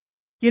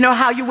You know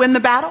how you win the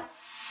battle?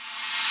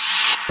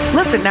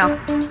 Listen now.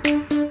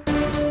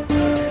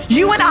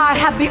 You and I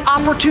have the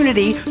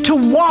opportunity to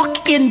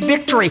walk in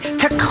victory,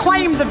 to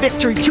claim the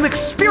victory, to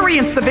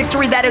experience the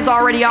victory that is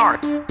already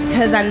ours.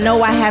 Because I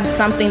know I have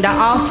something to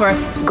offer.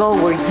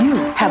 Go where you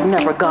have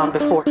never gone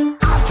before.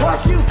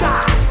 What you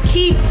got?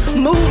 Keep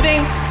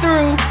moving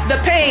through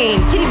the pain.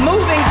 Keep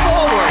moving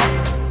forward.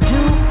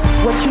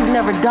 Do what you've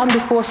never done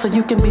before so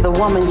you can be the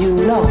woman you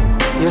know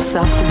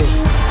yourself to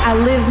be. I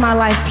live my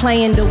life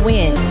playing to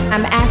win.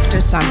 I'm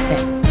after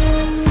something.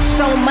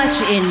 So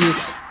much in you.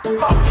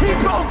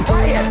 Keep on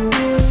playing.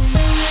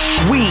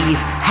 We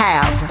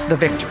have the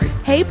victory.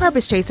 Hey,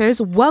 Purpose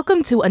Chasers,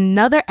 welcome to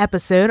another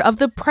episode of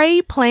the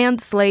Pray, Plan,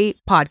 Slay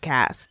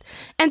podcast.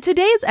 And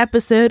today's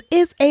episode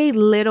is a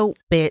little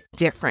bit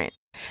different.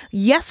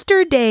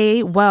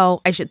 Yesterday,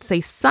 I should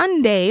say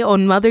Sunday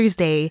on Mother's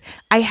Day,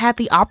 I had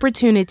the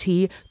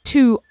opportunity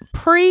to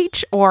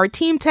preach or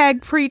team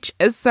tag preach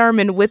a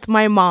sermon with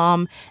my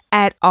mom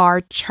at our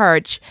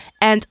church.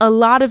 And a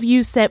lot of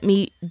you sent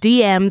me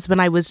DMs when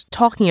I was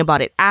talking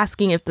about it,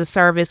 asking if the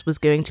service was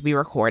going to be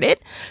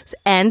recorded.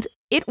 And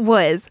it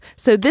was.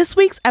 So this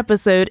week's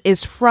episode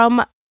is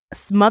from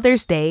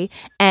Mother's Day,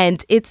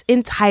 and it's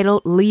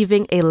entitled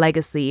Leaving a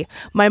Legacy.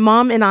 My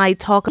mom and I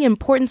talk the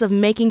importance of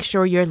making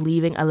sure you're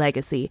leaving a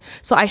legacy.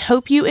 So I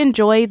hope you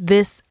enjoy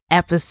this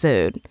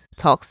episode.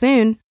 Talk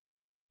soon.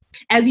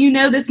 As you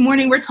know, this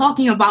morning we're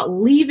talking about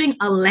leaving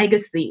a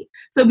legacy.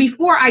 So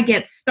before I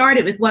get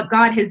started with what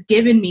God has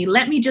given me,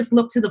 let me just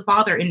look to the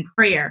Father in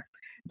prayer.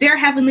 Dear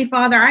Heavenly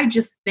Father, I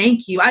just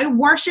thank you. I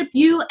worship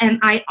you and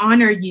I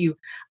honor you.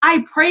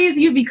 I praise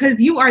you because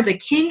you are the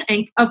King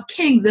of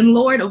Kings and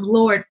Lord of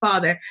Lords,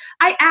 Father.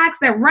 I ask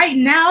that right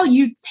now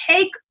you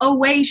take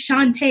away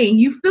Shantae.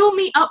 You fill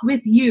me up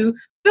with you.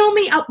 Fill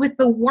me up with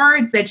the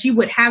words that you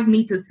would have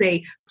me to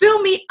say.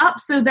 Fill me up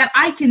so that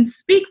I can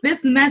speak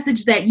this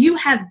message that you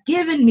have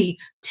given me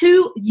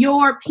to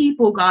your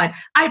people, God.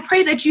 I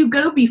pray that you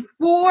go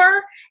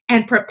before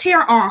and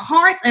prepare our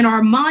hearts and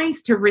our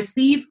minds to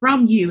receive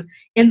from you.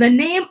 In the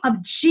name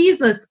of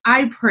Jesus,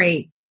 I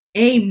pray.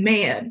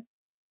 Amen.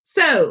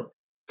 So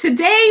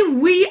today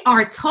we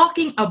are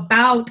talking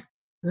about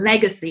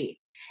legacy.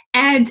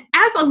 And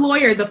as a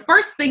lawyer, the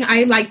first thing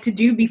I like to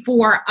do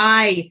before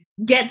I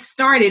get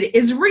started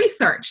is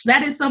research.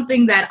 That is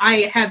something that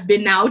I have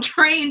been now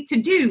trained to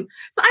do.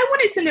 So I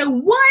wanted to know,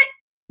 what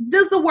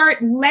does the word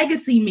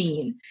legacy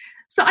mean?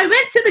 So I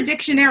went to the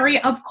dictionary,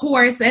 of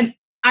course, and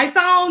I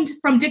found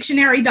from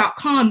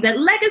dictionary.com that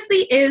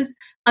legacy is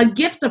a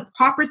gift of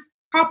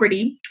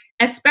property,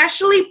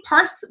 especially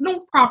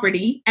personal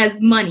property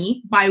as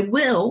money by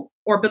will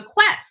or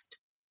bequest,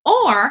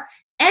 or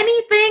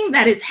anything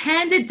that is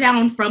handed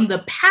down from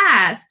the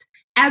past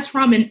as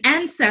from an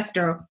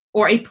ancestor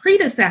or a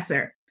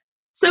predecessor.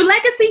 So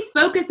legacy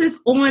focuses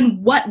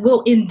on what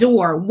will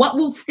endure, what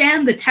will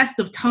stand the test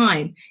of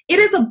time. It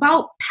is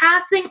about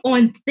passing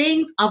on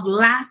things of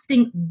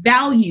lasting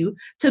value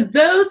to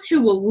those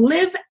who will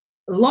live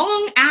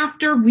long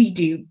after we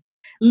do.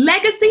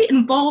 Legacy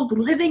involves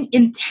living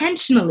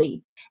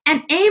intentionally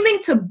and aiming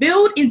to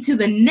build into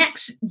the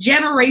next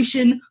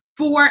generation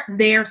for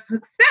their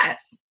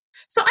success.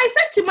 So I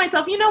said to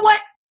myself, you know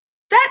what?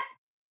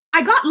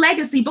 I got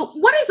legacy, but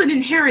what is an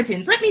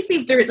inheritance? Let me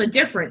see if there is a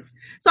difference.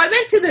 So I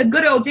went to the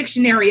good old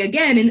dictionary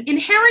again, and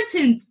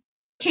inheritance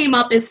came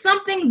up as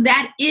something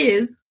that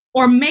is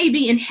or may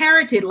be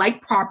inherited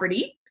like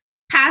property,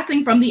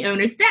 passing from the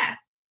owner's death.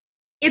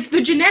 It's the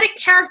genetic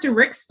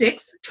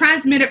characteristics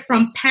transmitted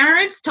from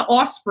parents to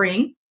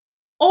offspring,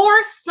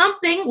 or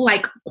something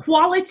like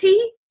quality,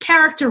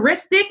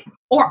 characteristic,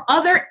 or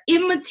other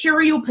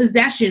immaterial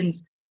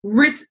possessions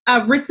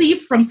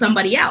received from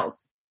somebody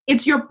else.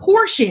 It's your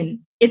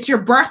portion. It's your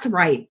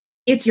birthright.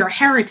 It's your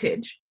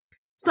heritage.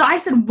 So I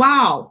said,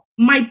 wow,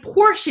 my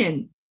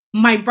portion,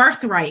 my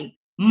birthright,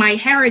 my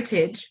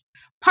heritage.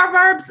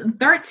 Proverbs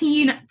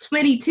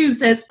 13:22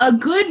 says, a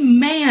good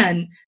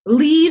man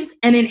leaves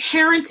an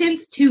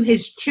inheritance to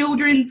his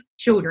children's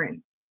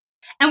children.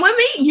 And when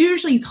we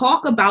usually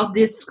talk about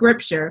this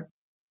scripture,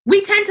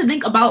 we tend to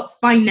think about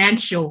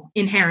financial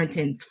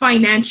inheritance,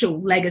 financial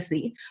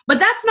legacy. But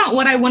that's not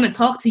what I want to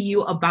talk to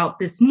you about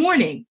this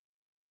morning.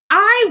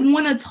 I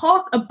want to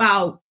talk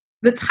about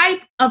the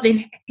type of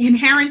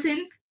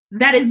inheritance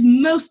that is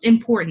most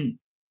important,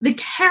 the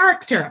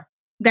character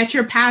that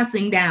you're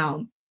passing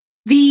down,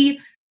 the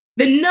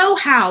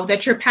know-how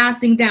that you're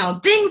passing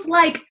down, things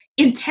like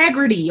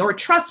integrity or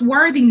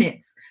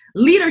trustworthiness,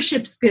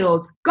 leadership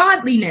skills,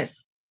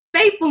 godliness,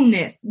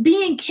 faithfulness,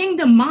 being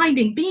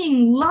kingdom-minded,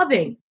 being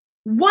loving.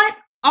 What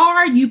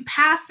are you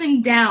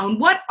passing down?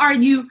 What are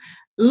you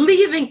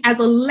leaving as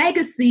a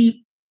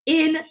legacy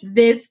in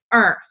this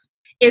earth?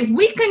 If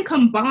we can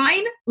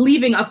combine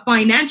leaving a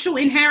financial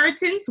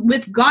inheritance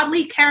with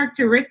godly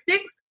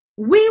characteristics,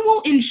 we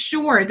will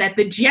ensure that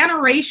the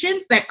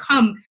generations that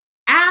come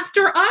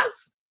after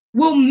us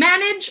will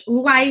manage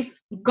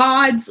life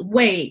God's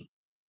way.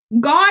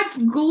 God's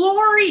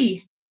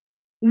glory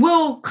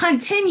will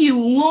continue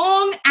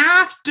long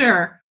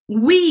after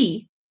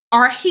we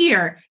are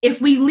here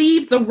if we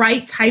leave the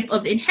right type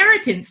of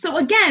inheritance. So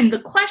again, the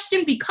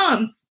question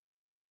becomes,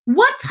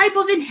 what type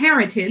of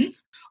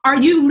inheritance are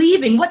you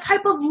leaving? What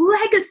type of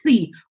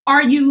legacy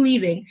are you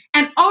leaving?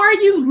 And are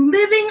you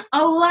living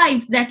a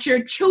life that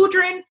your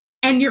children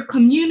and your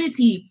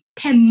community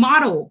can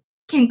model,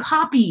 can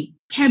copy,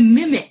 can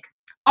mimic?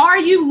 Are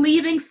you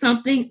leaving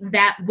something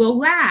that will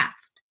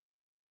last?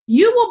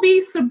 You will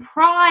be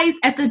surprised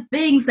at the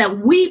things that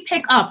we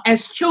pick up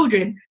as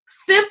children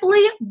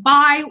simply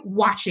by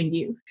watching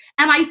you.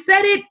 And I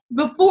said it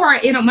before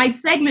in my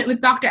segment with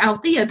Dr.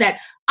 Althea that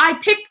I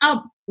picked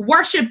up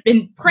worship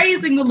and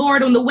praising the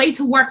Lord on the way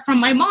to work from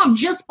my mom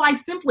just by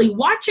simply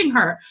watching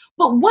her.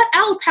 But what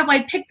else have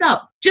I picked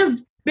up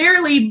just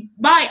barely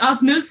by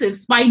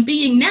osmosis, by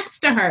being next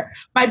to her,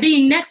 by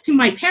being next to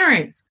my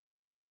parents?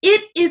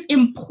 It is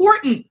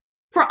important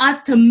for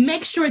us to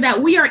make sure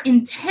that we are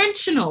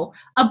intentional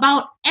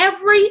about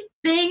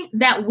everything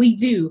that we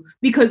do,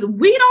 because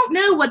we don't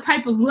know what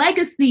type of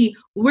legacy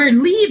we're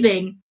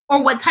leaving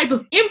or what type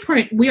of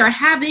imprint we are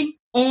having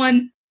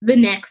on the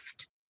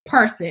next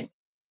person.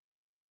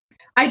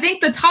 I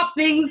think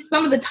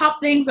some of the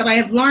top things that I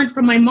have learned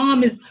from my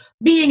mom is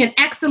being an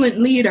excellent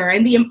leader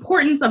and the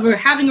importance of her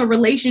having a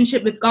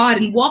relationship with God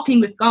and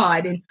walking with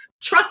God and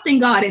trusting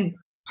God. And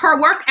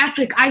her work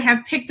ethic I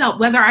have picked up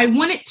whether I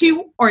wanted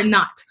to or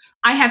not.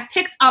 I have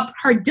picked up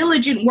her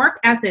diligent work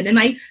ethic, and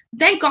I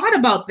thank God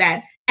about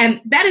that. And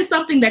that is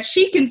something that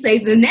she can say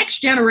the next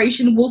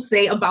generation will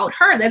say about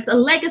her. That's a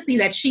legacy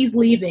that she's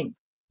leaving.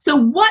 So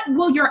what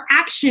will your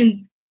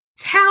actions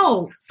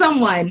tell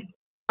someone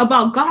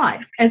about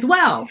God as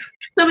well?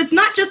 So it's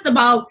not just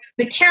about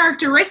the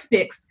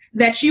characteristics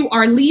that you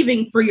are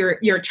leaving for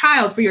your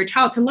child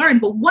to learn,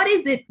 but what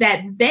is it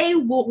that they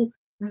will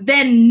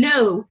then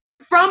know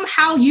from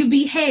how you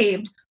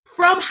behaved,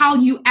 from how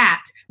you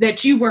act,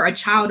 that you were a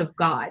child of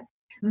God?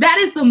 That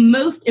is the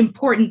most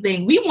important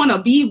thing. We want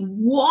to be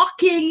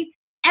walking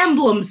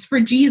emblems for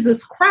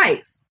Jesus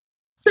Christ.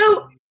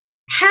 So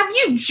have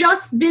you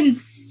just been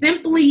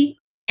simply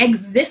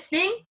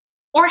existing,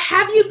 or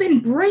have you been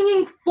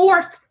bringing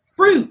forth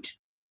fruit?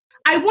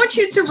 I want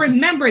you to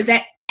remember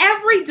that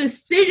every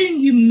decision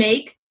you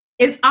make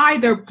is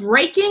either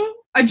breaking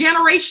a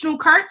generational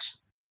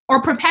curse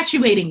or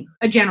perpetuating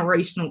a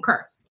generational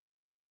curse.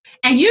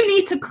 And you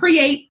need to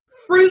create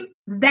fruit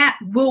that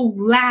will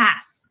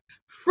last,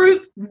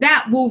 fruit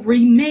that will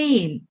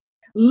remain.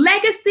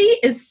 Legacy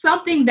is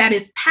something that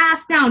is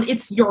passed down.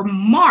 It's your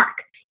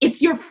mark.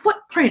 It's your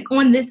footprint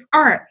on this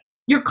earth,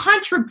 your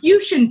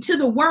contribution to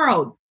the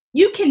world.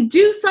 You can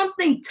do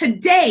something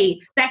today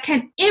that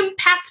can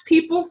impact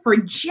people for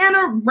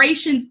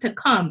generations to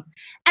come.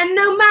 And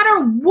no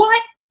matter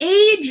what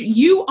age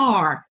you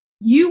are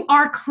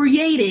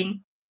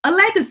creating a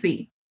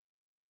legacy.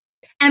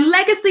 And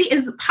legacy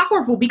is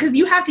powerful because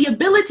you have the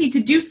ability to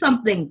do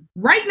something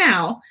right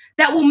now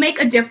that will make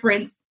a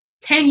difference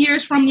 10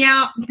 years from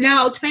now,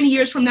 20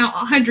 years from now,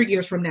 100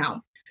 years from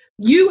now.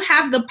 You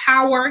have the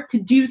power to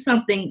do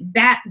something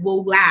that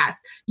will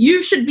last.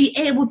 You should be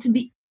able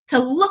to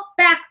look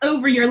back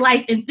over your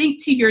life and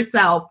think to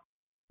yourself,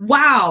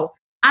 wow,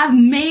 I've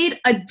made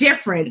a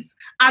difference.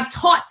 I've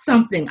taught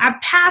something. I've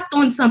passed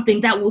on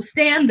something that will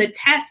stand the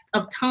test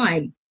of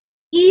time.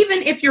 Even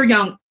if you're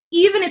young,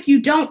 even if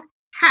you don't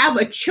have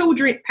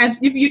even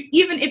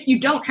if you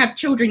don't have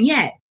children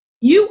yet,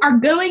 you are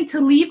going to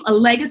leave a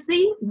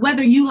legacy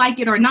whether you like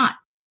it or not.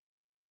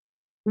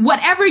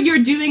 Whatever you're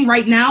doing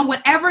right now,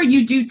 whatever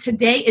you do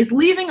today is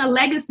leaving a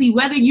legacy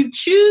whether you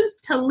choose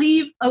to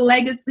leave a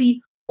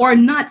legacy or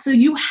not. So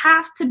you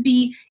have to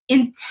be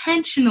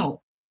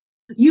intentional.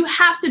 You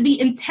have to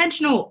be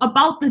intentional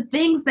about the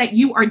things that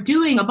you are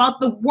doing, about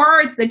the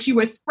words that you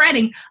are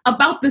spreading,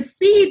 about the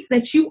seeds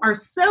that you are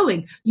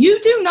sowing. You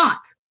do not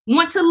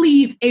want to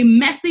leave a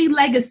messy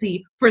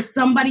legacy for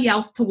somebody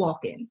else to walk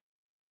in.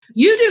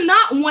 You do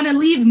not want to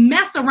leave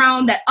mess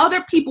around that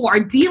other people are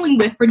dealing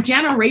with for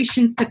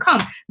generations to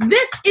come.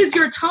 This is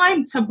your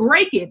time to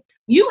break it.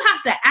 You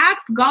have to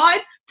ask God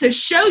to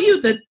show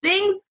you the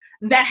things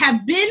that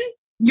have been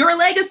your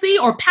legacy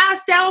or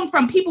passed down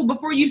from people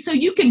before you so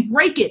you can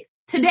break it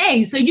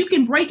today, so you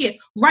can break it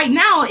right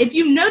now. If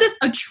you notice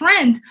a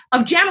trend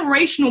of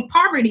generational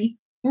poverty,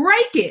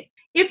 break it.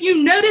 If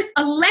you notice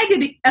a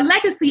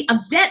legacy of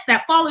debt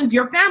that follows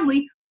your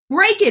family,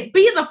 break it.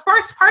 Be the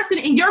first person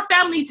in your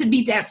family to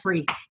be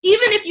debt-free.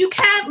 Even if you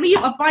can't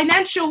leave a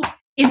financial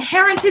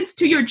inheritance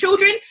to your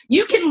children,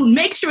 you can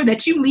make sure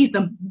that you leave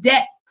them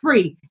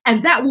debt-free,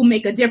 and that will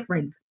make a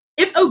difference.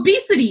 If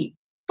obesity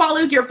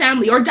follows your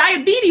family or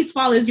diabetes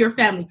follows your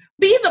family,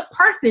 be the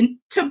person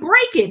to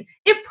break it.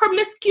 If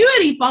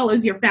promiscuity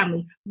follows your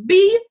family,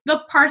 be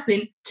the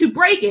person to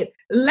break it.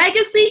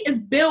 Legacy is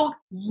built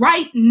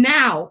right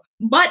now,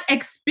 but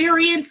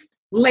experienced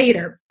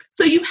later.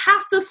 So you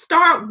have to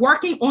start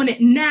working on it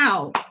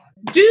now.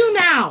 Do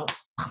now.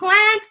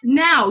 Plant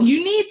now.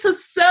 You need to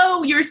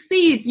sow your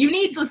seeds. You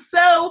need to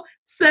sow.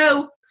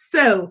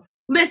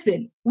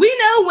 Listen, we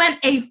know when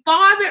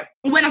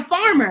a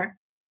farmer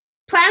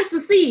plants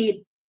a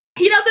seed,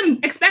 He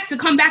doesn't expect to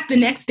come back the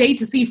next day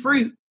to see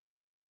fruit.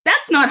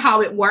 That's not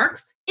how it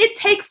works. It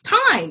takes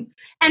time.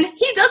 And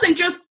he doesn't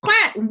just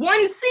plant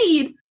one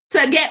seed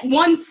to get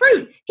one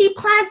fruit. He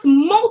plants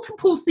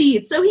multiple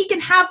seeds so he can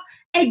have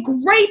a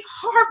great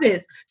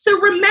harvest. So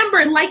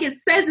remember, like it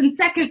says in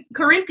 2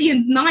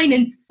 Corinthians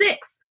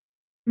 9:6,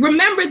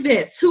 remember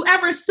this: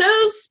 whoever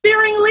sows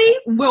sparingly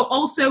will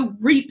also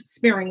reap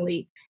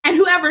sparingly. And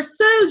whoever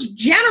sows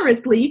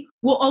generously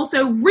will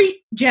also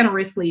reap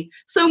generously.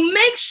 So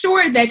make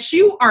sure that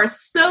you are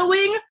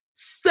sowing.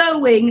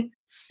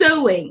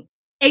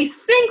 A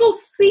single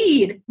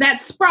seed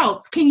that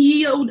sprouts can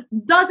yield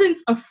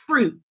dozens of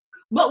fruit.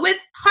 But with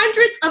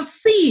hundreds of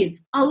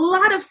seeds, a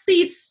lot of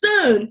seeds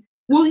sown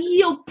will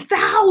yield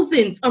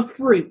thousands of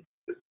fruit.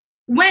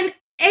 When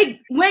a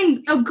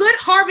good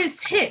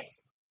harvest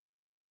hits,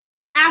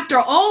 after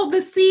all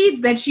the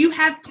seeds that you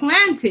have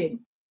planted,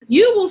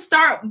 you will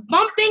start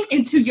bumping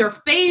into your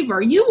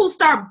favor. You will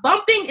start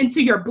bumping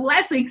into your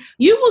blessing.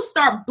 You will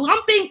start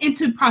bumping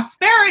into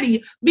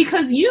prosperity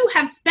because you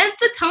have spent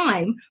the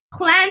time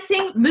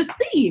planting the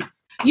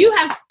seeds. You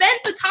have spent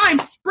the time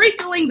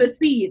sprinkling the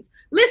seeds.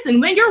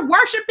 Listen, when you're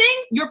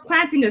worshiping, you're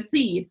planting a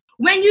seed.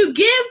 When you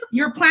give,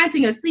 you're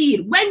planting a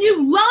seed. When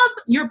you love,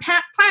 you're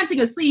planting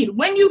a seed.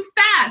 When you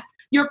fast,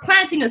 you're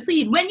planting a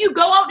seed. When you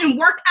go out and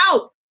work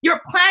out,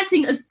 you're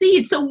planting a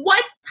seed. So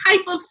what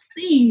type of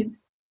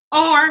seeds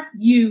are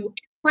you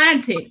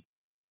planting?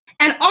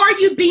 And are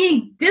you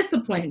being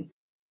disciplined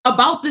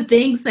about the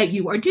things that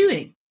you are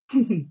doing?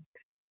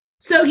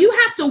 So you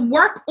have to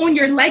work on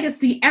your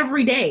legacy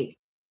every day.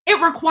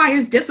 It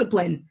requires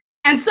discipline.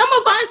 And some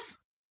of us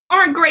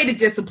aren't great at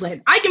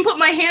discipline. I can put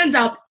my hand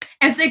up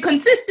and say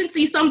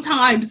consistency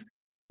sometimes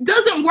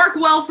doesn't work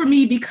well for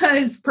me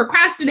because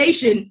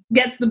procrastination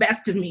gets the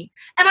best of me.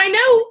 And I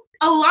know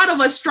a lot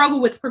of us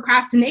struggle with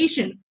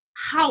procrastination.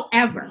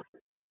 However,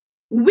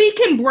 we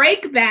can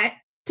break that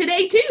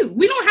today too.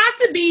 We don't have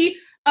to be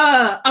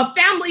a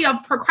family of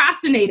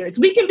procrastinators.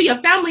 We can be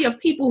a family of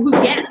people who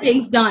get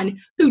things done,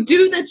 who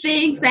do the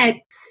things that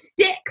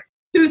stick,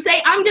 who say,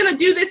 I'm going to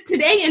do this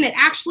today, and it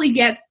actually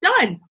gets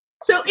done.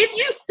 So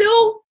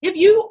if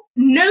you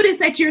notice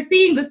that you're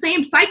seeing the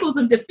same cycles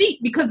of defeat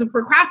because of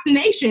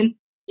procrastination,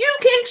 you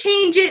can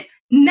change it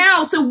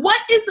now. So what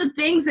is the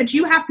things that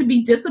you have to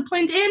be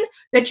disciplined in,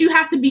 that you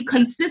have to be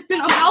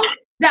consistent about,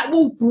 that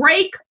will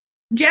break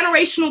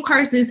generational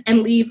curses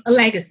and leave a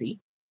legacy?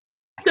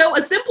 So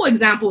a simple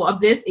example of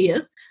this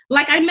is,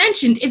 like I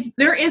mentioned, if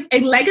there is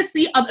a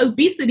legacy of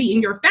obesity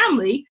in your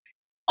family,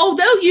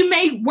 although you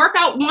may work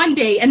out one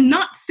day and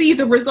not see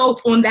the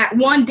results on that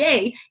one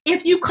day,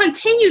 if you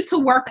continue to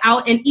work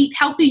out and eat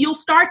healthy, you'll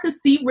start to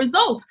see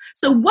results.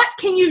 So what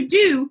can you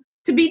do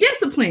to be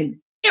disciplined?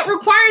 It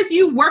requires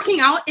you working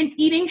out and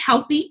eating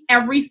healthy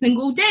every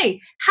single day.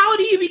 How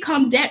do you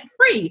become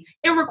debt-free?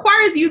 It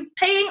requires you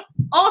paying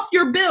off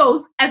your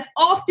bills as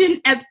often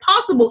as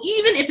possible,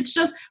 even if it's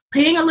just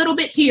paying a little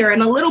bit here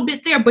and a little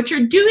bit there, but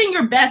you're doing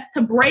your best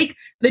to break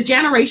the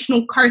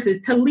generational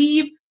curses, to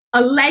leave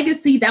a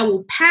legacy that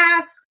will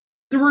pass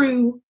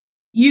through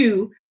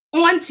you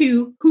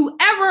onto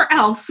whoever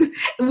else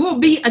will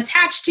be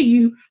attached to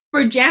you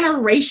for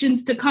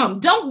generations to come.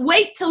 Don't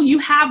wait till you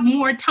have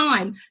more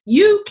time.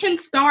 You can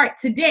start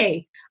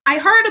today. I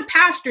heard a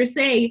pastor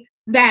say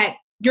that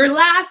your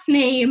last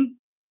name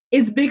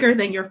is bigger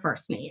than your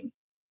first name.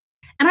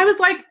 And I was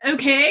like,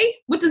 okay,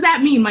 what does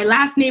that mean? My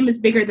last name is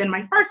bigger than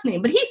my first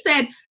name. But he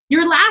said,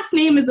 your first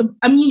name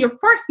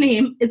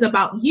is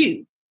about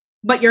you,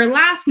 but your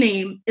last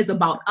name is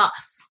about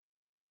us.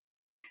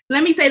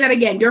 Let me say that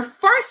again. Your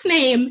first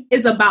name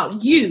is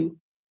about you,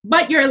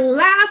 but your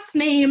last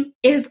name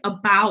is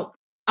about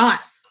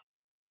us.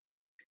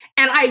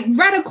 And I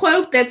read a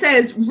quote that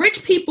says,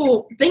 rich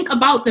people think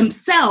about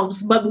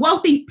themselves, but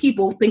wealthy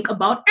people think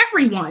about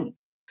everyone.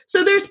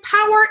 So there's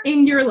power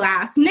in your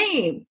last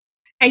name.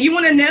 And you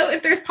want to know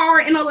if there's power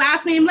in a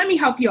last name? Let me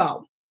help you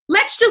out.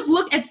 Let's just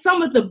look at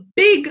some of the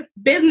big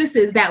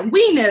businesses that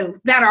we know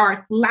that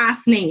are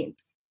last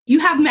names. You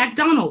have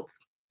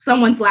McDonald's,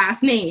 someone's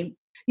last name.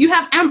 You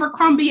have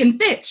Abercrombie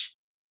and Fitch,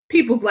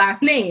 people's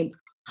last names.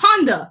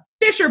 Honda,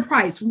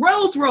 Fisher-Price,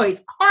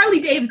 Rolls-Royce,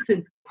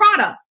 Harley-Davidson,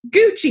 Prada,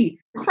 Gucci,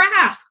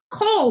 Crafts,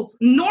 Kohl's,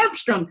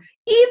 Nordstrom,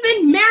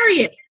 even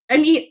Marriott,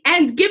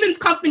 and Gibbons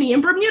Company in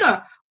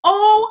Bermuda,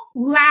 all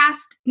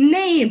last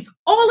names.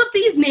 All of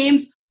these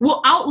names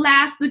will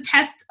outlast the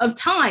test of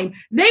time.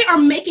 They are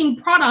making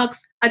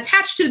products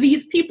attached to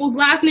these people's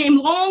last name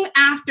long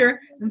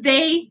after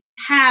they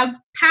have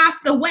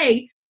passed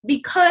away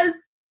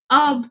because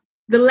of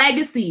the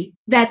legacy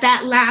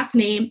that last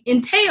name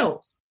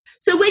entails.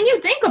 So when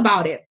you think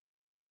about it,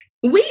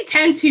 we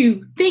tend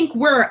to think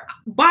we're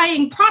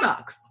buying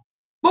products,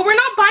 but we're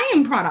not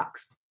buying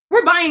products.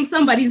 We're buying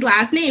somebody's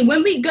last name.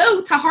 When we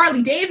go to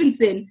Harley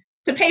Davidson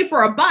to pay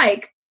for a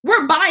bike,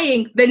 we're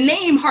buying the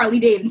name Harley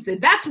Davidson.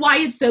 That's why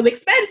it's so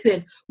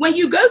expensive. When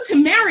you go to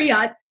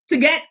Marriott to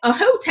get a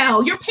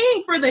hotel, you're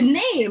paying for the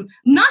name,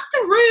 not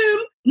the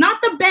room,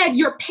 not the bed.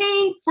 You're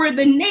paying for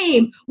the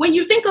name. When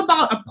you think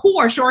about a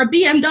Porsche or a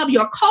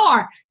BMW, a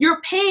car,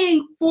 you're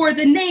paying for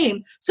the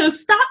name. So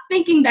stop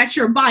thinking that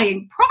you're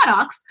buying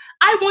products.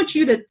 I want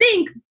you to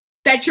think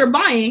that you're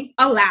buying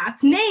a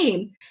last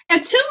name.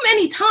 And too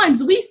many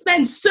times we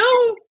spend so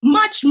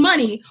much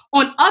money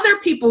on other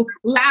people's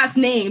last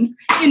names,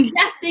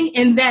 investing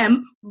in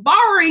them,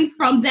 borrowing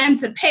from them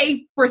to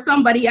pay for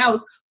somebody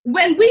else,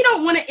 when we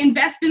don't want to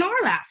invest in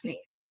our last name.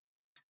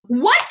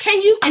 What can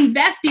you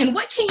invest in?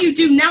 What can you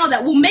do now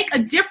that will make a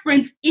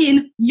difference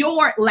in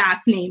your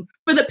last name?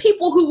 For the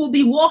people who will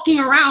be walking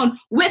around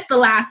with the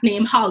last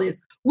name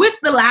Hollis, with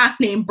the last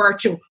name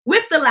Burchell,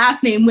 with the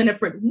last name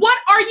Winifred, what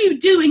are you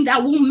doing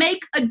that will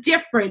make a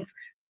difference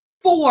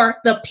for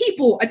the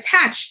people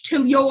attached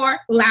to your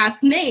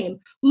last name?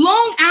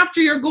 Long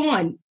after you're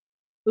gone,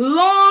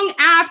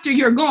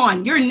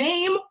 your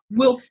name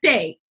will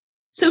stay.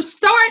 So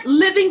start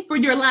living for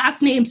your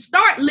last name.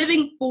 Start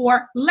living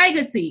for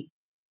legacy.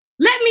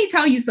 Let me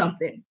tell you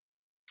something.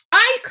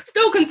 I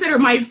still consider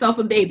myself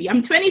a baby.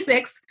 I'm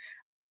 26.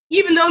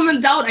 Even though I'm an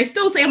adult, I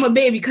still say I'm a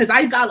baby because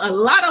I got a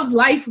lot of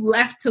life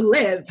left to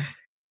live.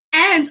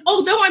 And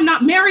although I'm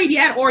not married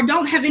yet or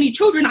don't have any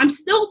children, I'm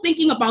still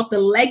thinking about the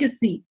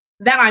legacy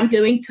that I'm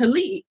going to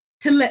leave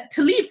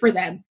for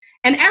them.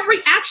 And every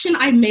action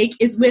I make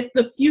is with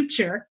the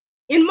future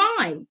in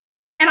mind.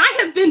 And I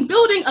have been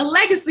building a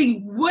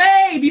legacy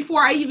way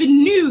before I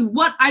even knew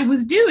what I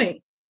was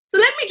doing. So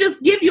let me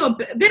just give you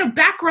a bit of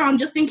background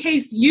just in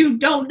case you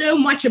don't know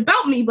much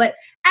about me. But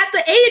at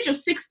the age of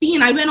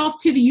 16, I went off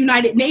to the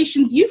United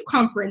Nations Youth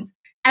Conference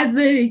as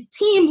the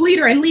team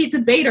leader and lead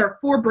debater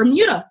for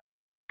Bermuda.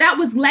 That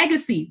was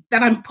legacy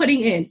that I'm putting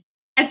in.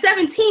 At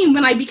 17,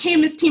 when I became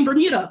Miss Team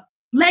Bermuda,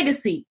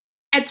 legacy.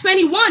 At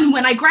 21,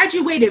 when I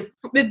graduated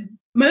with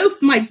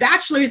both my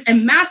bachelor's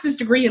and master's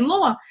degree in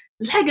law,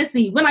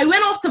 legacy. When I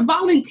went off to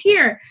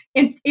volunteer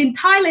in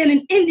Thailand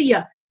and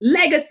India,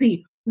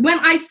 legacy. When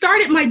I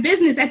started my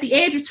business at the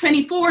age of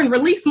 24 and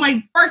released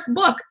my first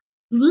book,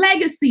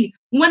 legacy.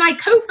 When I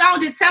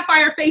co-founded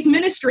Sapphire Faith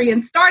Ministry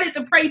and started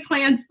the Pray,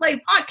 Plan,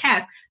 Slay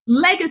podcast,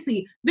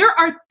 legacy. There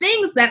are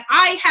things that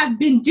I have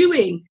been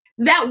doing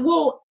that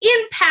will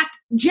impact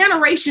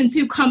generations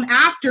who come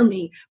after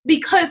me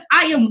because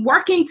I am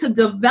working to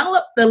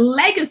develop the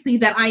legacy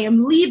that I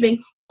am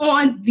leaving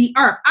on the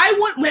earth. I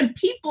want when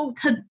people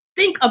to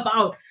think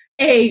about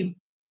a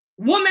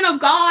woman of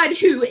God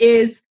who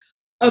is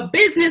a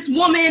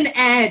businesswoman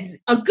and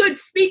a good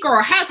speaker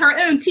or has her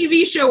own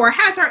TV show or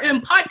has her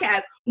own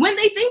podcast. When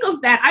they think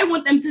of that, I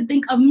want them to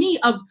think of me,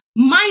 of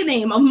my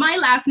name, of my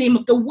last name,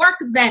 of the work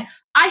that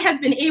I have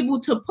been able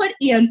to put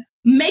in,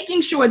 making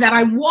sure that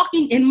I'm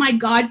walking in my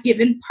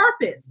God-given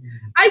purpose.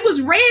 I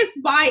was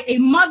raised by a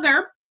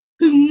mother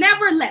who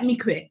never let me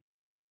quit,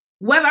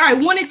 whether I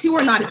wanted to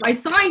or not. If I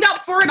signed up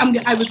for it,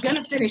 I was going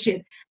to finish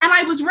it. And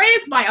I was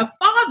raised by a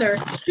father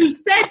who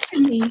said to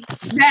me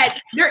that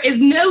there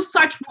is no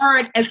such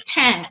word as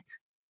can't.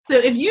 So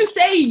if you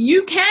say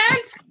you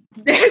can't,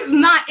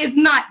 we're not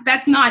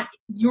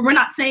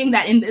saying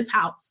that in this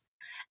house.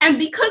 And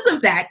because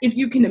of that, if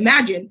you can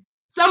imagine,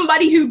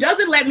 somebody who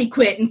doesn't let me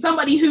quit and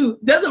somebody who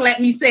doesn't let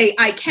me say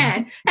I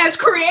can has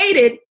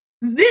created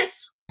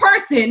this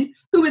person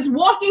who is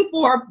walking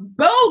forth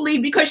boldly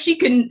because she's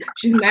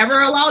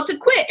never allowed to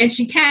quit and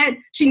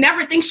she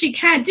never thinks she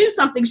can't do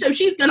something. So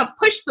she's going to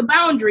push the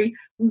boundary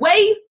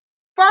way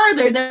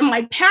further than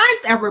my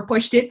parents ever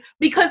pushed it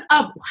because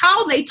of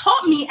how they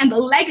taught me and the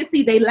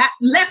legacy they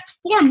left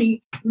for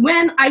me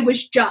when I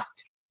was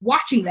just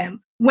watching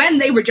them, when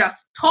they were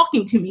just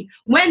talking to me,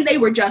 when they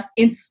were just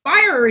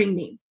inspiring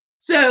me.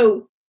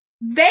 So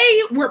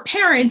they were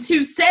parents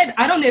who said,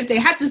 I don't know if they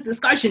had this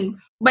discussion,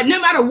 but no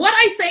matter what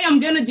I say I'm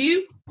going to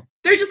do,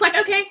 they're just like,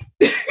 okay.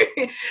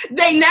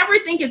 They never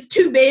think it's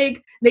too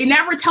big. They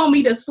never tell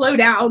me to slow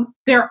down.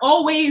 They're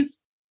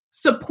always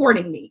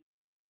supporting me.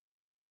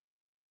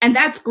 And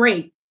that's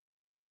great.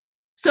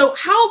 So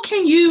how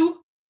can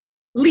you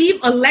leave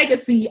a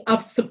legacy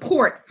of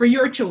support for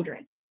your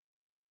children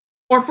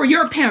or for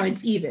your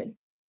parents even?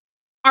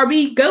 Are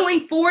we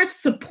going forth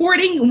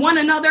supporting one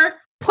another,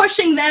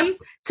 pushing them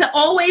to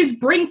always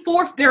bring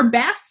forth their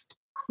best?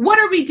 What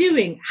are we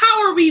doing?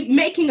 How are we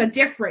making a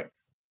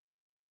difference?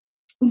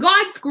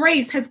 God's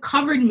grace has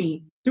covered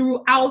me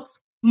throughout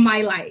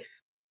my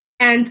life.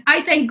 And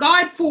I thank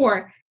God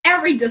for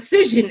every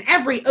decision,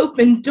 every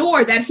open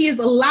door that He has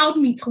allowed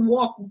me to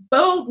walk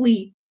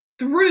boldly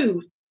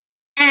through.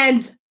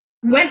 And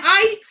when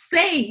I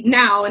say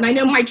now, and I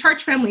know my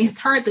church family has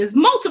heard this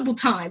multiple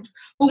times,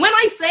 but when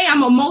I say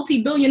I'm a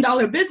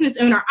multi-billion-dollar business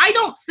owner, I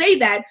don't say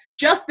that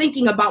just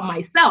thinking about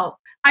myself.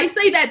 I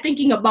say that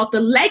thinking about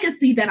the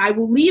legacy that I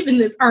will leave in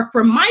this earth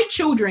for my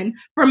children,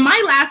 for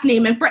my last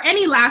name, and for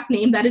any last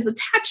name that is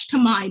attached to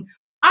mine.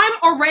 I'm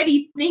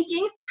already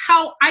thinking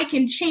how I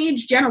can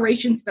change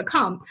generations to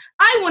come.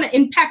 I want to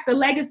impact the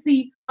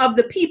legacy of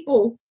the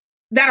people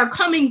that are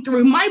coming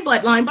through my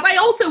bloodline, but I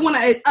also want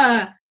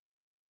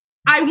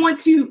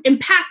to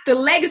impact the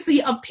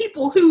legacy of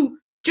people who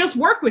just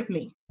work with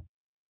me.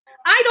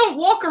 I don't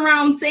walk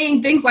around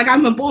saying things like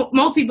I'm a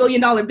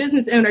multi-billion-dollar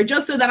business owner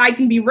just so that I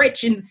can be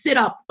rich and sit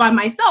up by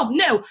myself.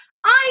 No,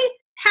 I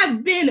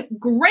have been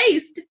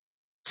graced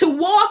to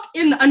walk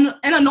in an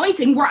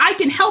anointing where I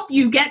can help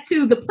you get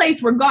to the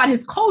place where God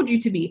has called you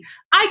to be.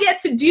 I get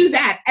to do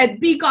that and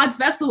be God's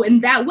vessel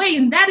in that way.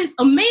 And that is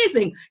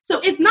amazing. So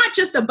it's not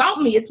just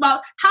about me. It's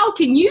about how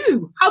can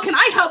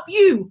I help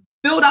you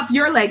build up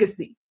your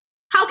legacy?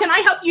 How can I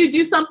help you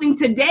do something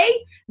today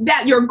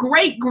that your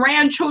great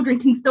grandchildren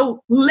can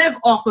still live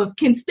off of,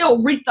 can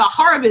still reap the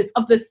harvest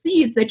of the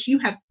seeds that you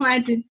have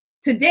planted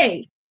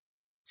today?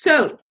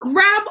 So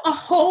grab a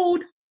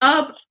hold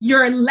of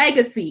your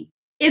legacy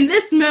in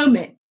this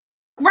moment.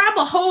 Grab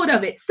a hold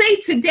of it. Say,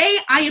 today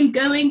I am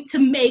going to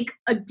make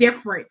a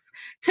difference.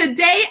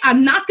 Today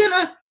I'm not going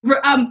to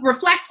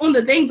reflect on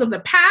the things of the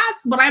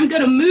past, but I'm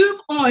going to move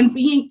on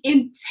being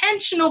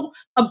intentional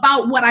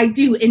about what I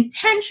do,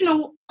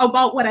 intentional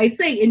about what I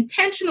say,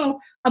 intentional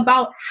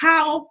about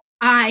how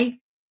I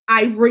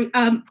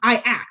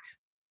act.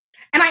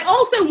 And I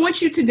also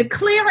want you to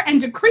declare and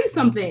decree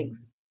some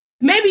things.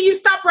 Maybe you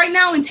stop right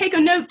now and take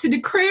a note to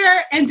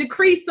declare and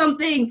decree some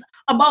things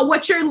about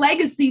what your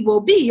legacy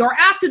will be. Or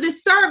after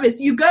this service,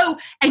 you go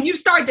and you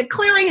start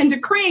declaring and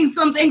decreeing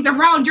some things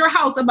around your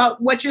house about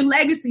what your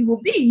legacy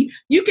will be.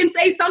 You can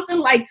say something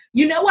like,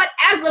 you know what,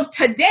 as of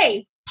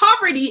today,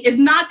 poverty is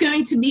not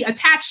going to be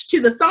attached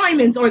to the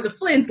Simons or the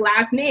Flynn's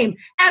last name.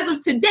 As of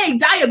today,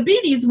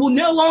 diabetes will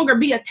no longer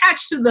be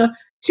attached to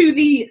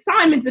the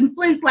Simons and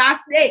Flynn's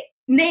last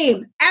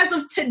name. As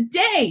of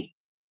today,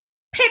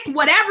 pick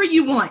whatever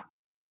you want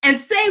and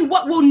say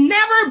what will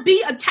never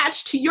be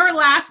attached to your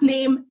last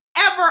name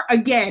ever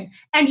again.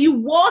 And you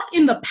walk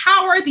in the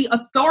power, the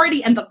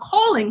authority, and the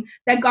calling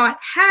that God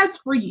has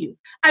for you.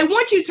 I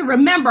want you to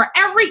remember,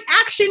 every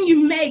action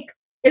you make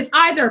is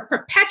either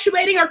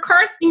perpetuating a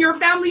curse in your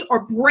family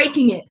or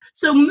breaking it.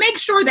 So make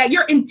sure that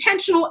your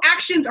intentional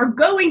actions are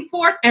going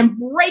forth and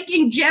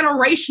breaking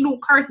generational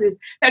curses,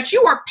 that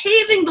you are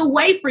paving the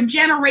way for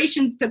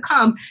generations to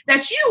come,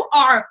 that you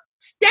are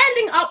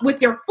standing up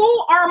with your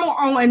full armor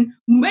on,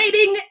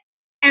 waiting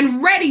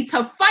and ready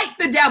to fight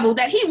the devil,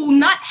 that he will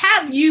not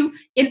have you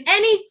in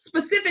any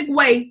specific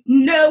way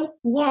no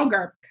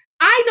longer.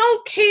 I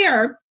don't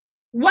care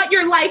what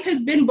your life has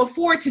been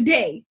before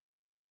today,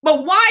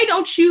 but why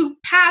don't you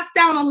pass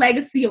down a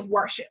legacy of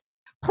worship?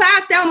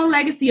 Pass down a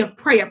legacy of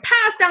prayer.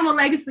 Pass down a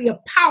legacy of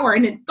power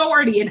and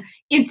authority and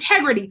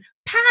integrity.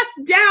 Pass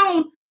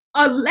down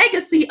a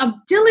legacy of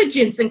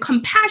diligence and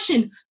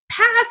compassion.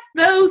 Pass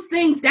those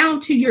things down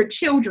to your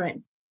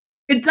children.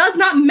 It does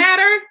not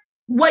matter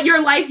what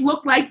your life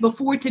looked like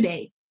before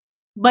today.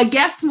 But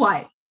guess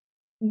what?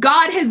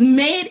 God has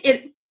made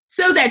it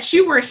so that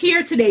you were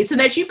here today, so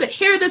that you could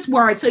hear this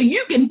word, so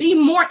you can be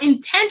more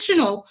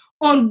intentional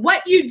on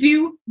what you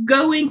do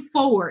going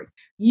forward.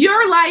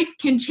 Your life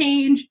can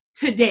change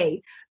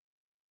today.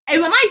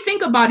 And when I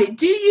think about it,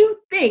 do you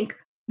think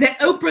that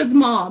Oprah's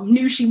mom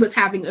knew she was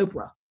having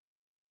Oprah?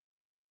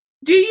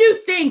 Do you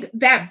think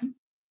that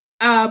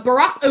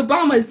Barack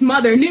Obama's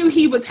mother knew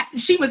she was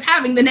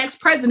having the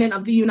next president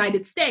of the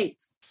United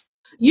States?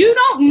 You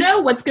don't know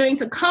what's going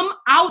to come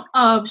out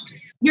of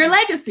your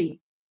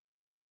legacy.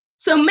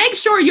 So make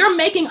sure you're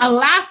making a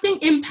lasting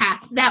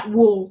impact that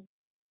will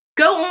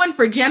go on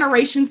for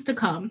generations to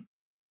come.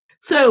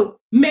 So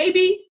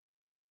maybe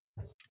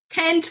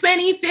 10,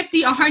 20,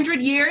 50,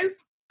 100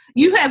 years,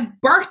 you have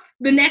birthed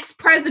the next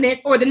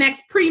president or the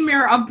next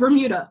premier of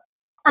Bermuda.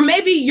 Or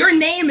maybe your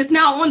name is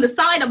now on the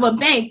side of a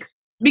bank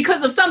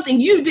because of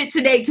something you did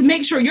today to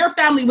make sure your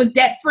family was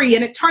debt-free,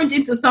 and it turned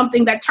into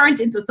something that turned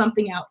into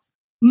something else.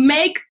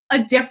 Make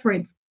a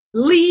difference.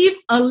 Leave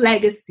a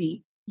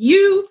legacy.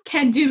 You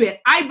can do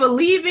it. I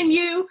believe in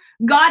you.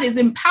 God is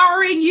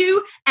empowering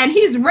you, and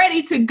he's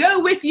ready to go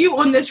with you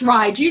on this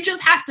ride. You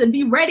just have to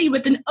be ready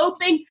with an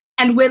open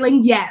and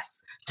willing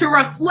yes, to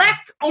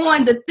reflect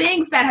on the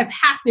things that have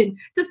happened,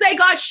 to say,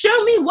 God,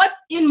 show me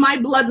what's in my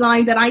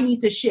bloodline that I need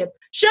to shift.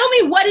 Show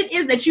me what it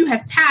is that you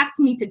have tasked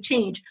me to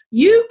change.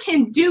 You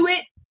can do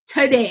it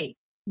today.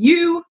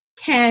 You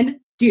can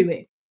do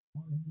it.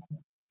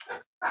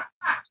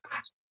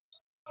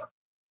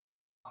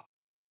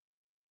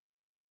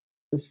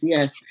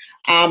 Yes.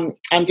 I'm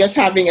just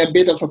having a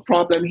bit of a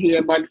problem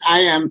here, but I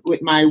am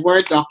with my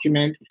Word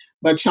document,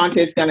 but Shante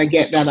is going to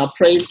get that up.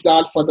 Praise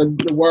God for the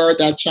word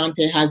that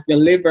Shante has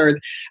delivered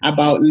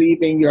about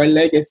leaving your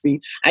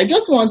legacy. I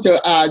just want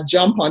to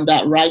jump on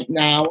that right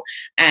now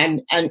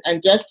and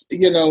just,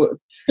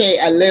 say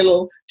a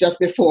little just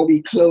before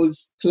we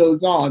close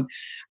on.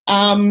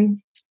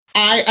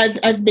 As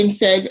has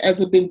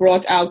been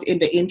brought out in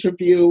the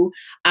interview,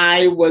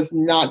 I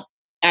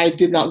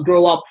did not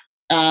grow up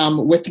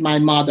with my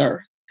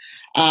mother.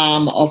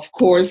 Of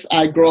course,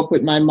 I grew up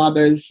with my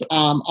mother's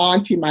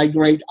auntie, my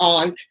great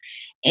aunt,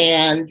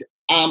 and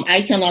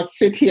I cannot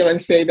sit here and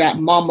say that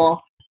Mama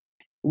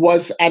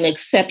was an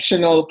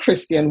exceptional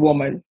Christian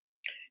woman.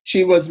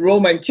 She was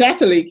Roman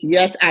Catholic,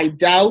 yet I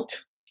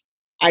doubt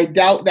I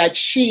doubt that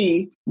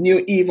she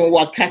knew even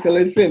what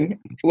catalysm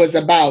was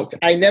about.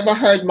 I never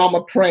heard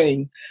Mama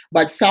praying,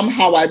 but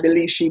somehow I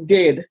believe she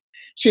did.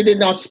 She did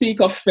not speak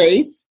of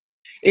faith.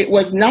 It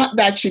was not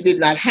that she did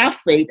not have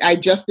faith. I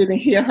just didn't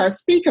hear her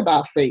speak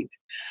about faith.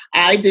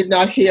 I did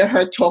not hear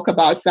her talk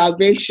about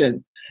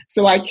salvation.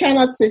 So I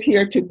cannot sit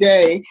here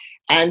today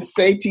and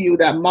say to you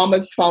that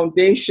Mama's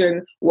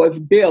foundation was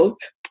built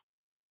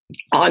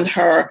on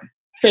her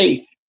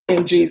faith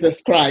in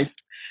Jesus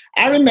Christ.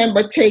 I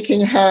remember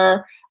taking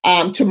her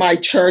to my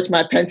church,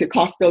 my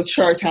Pentecostal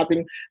church,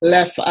 having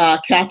left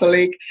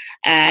Catholic,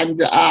 and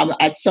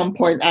at some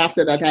point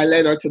after that, I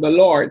led her to the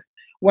Lord.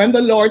 When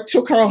the Lord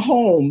took her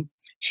home,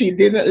 she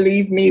didn't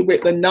leave me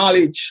with the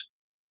knowledge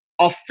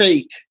of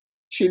faith.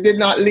 She did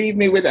not leave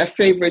me with a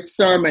favorite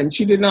sermon.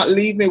 She did not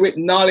leave me with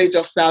knowledge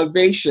of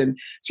salvation.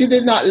 She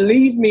did not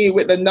leave me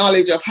with the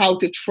knowledge of how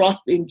to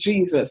trust in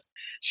Jesus.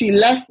 She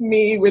left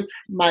me with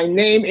my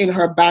name in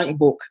her bank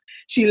book.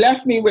 She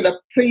left me with a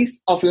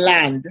piece of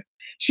land.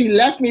 She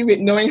left me with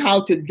knowing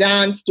how to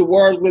dance to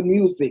worldly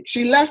music.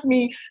 She left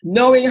me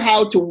knowing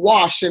how to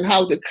wash and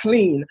how to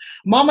clean.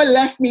 Mama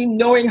left me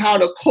knowing how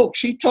to cook.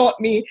 She taught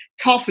me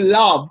tough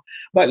love.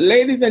 But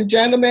ladies and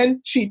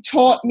gentlemen, she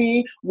taught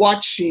me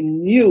what she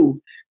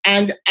knew.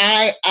 And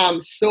I am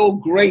so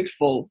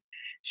grateful.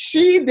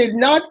 She did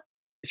not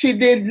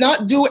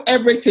do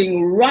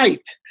everything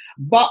right,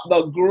 but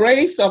the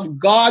grace of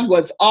God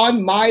was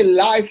on my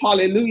life.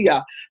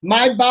 Hallelujah.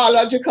 My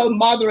biological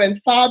mother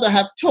and father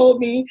have told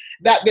me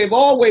that they've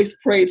always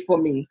prayed for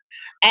me.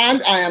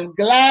 And I am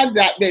glad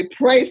that they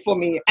prayed for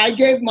me. I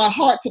gave my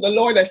heart to the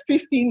Lord at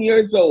 15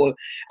 years old.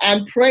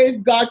 And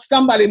praise God,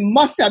 somebody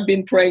must have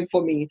been praying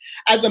for me.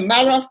 As a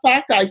matter of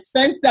fact, I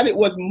sensed that it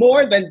was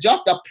more than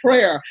just a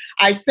prayer.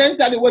 I sensed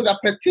that it was a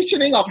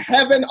petitioning of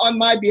heaven on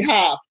my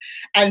behalf.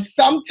 And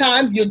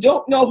sometimes you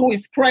don't know who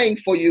is praying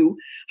for you.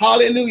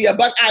 Hallelujah.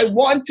 But I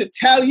want to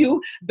tell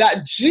you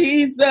that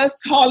Jesus,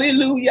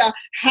 hallelujah,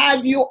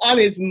 had you on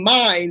his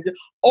mind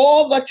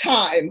all the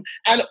time.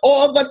 And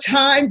all the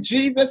time,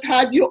 Jesus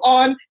had you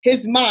on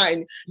his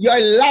mind. Your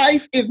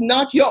life is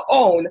not your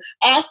own.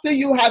 After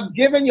you have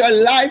given your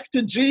life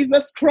to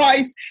Jesus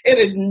Christ, it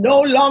is no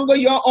longer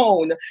your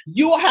own.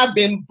 You have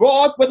been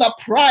bought with a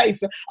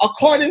price,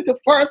 according to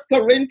 1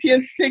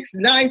 Corinthians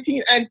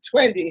 6:19 and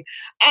 20.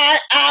 I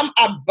am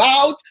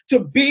about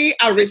to be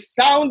a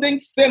resounding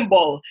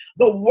cymbal.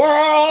 The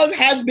world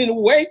has been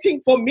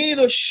waiting for me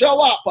to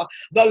show up.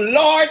 The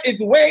Lord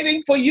is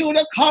waiting for you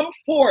to come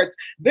forth.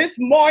 This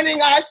morning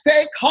I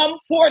say, come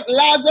forth,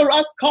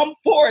 Lazarus, come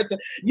forth.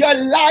 Your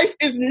life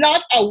is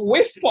not a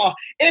whisper.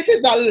 It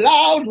is a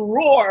loud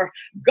roar.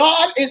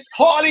 God is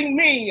calling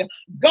me.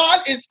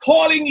 God is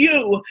calling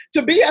you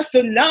to be a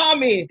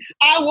tsunami.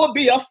 I will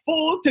be a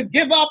fool to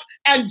give up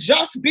and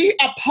just be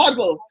a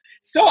puddle.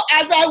 So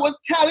as I was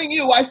telling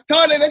you, I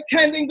started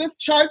attending this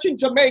church in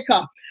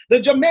Jamaica, the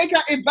Jamaica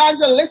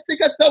Evangelistic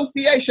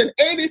Association,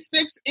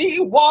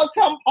 86E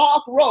Waltham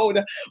Park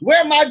Road,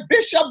 where my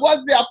bishop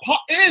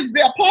is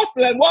the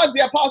apostle and was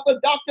the apostle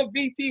Dr.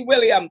 V.T.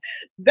 Williams.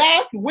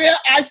 That's where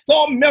I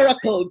saw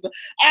miracles.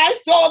 I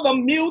saw the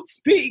mute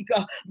speak,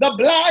 the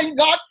blind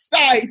got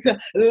sight,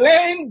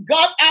 lame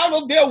got out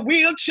of their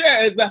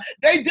wheelchairs.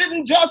 They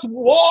didn't just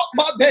walk,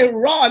 but they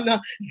run.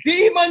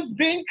 Demons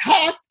being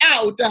cast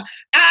out.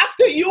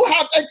 After you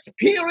have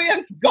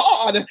experienced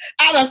God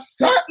at a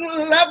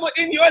certain level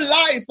in your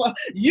life,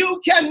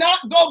 you cannot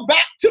go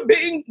back to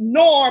being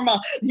norm.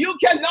 You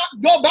cannot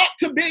go back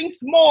to being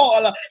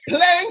small.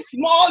 Playing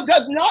small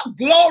does not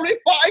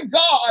glorify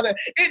God.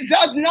 It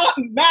does not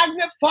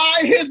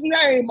magnify his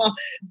name.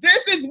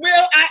 This is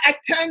where I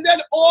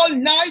attended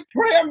all-night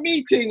prayer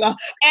meeting.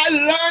 I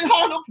learned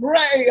how to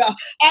pray.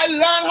 I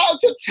learned how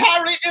to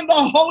tarry in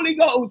the Holy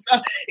Ghost.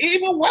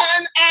 Even when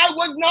I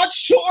was not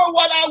sure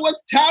what I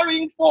was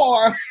tarrying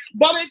for,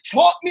 but it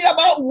taught me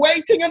about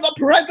waiting in the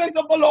presence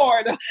of the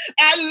Lord.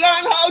 I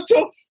learned how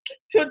to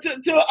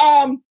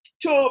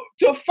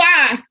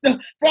fast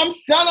from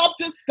sun up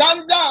to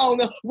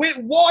sundown with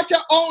water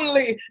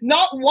only,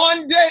 not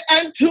 1 day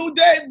and 2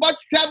 days, but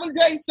 7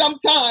 days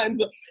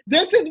sometimes.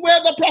 This is where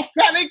the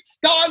prophetic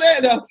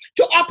started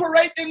to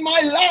operate in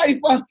my life.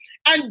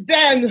 And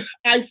then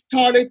I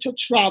started to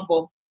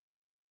travel.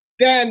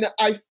 Then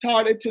I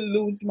started to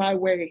lose my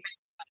way.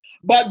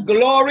 But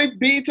glory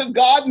be to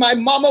God, my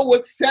mama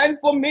would send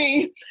for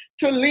me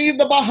to leave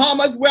the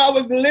Bahamas where I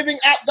was living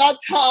at that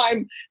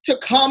time to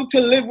come to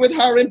live with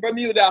her in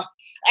Bermuda.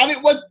 And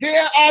it was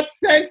there at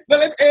St.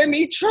 Philip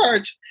AME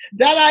Church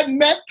that I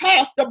met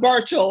Pastor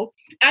Burchell.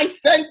 I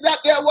sensed that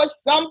there was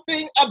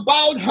something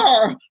about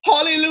her.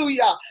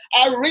 Hallelujah.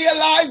 I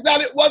realized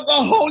that it was the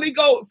Holy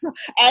Ghost.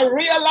 I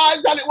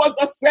realized that it was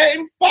the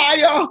same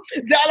fire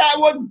that I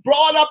was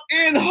brought up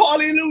in.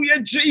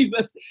 Hallelujah,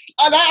 Jesus.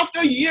 And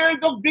after years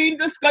of being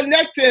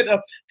disconnected,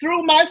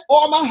 through my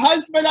former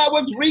husband, I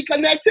was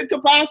reconnected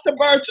to Pastor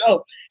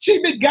Burchell. She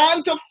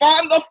began to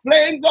fan the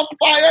flames of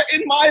fire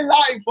in my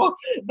life.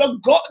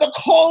 The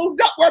coals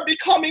that were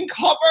becoming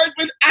covered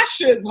with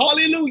ashes.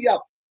 Hallelujah.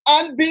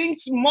 and being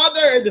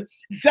smothered,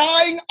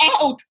 dying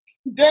out.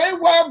 They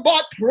were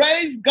but,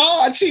 praise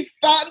God, she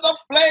fanned the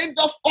flames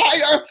of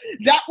fire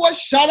that was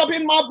shut up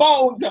in my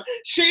bones.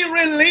 She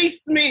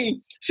released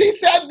me. She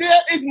said, there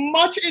is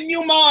much in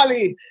you,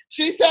 Molly.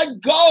 She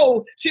said,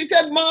 go. She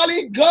said,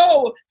 Molly,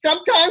 go.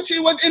 Sometimes she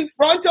was in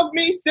front of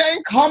me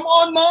saying, come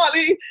on,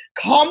 Molly,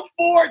 come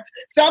forth.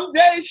 Some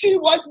days she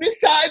was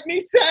beside me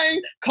saying,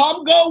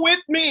 come go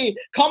with me.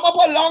 Come up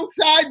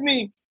alongside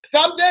me.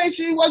 Some days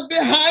she was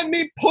behind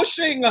me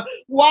pushing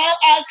while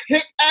I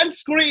kick and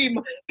scream.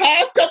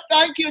 Pastor,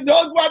 thank you.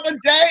 Those were the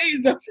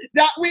days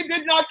that we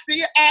did not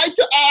see eye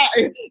to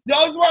eye.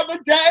 Those were the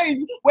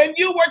days when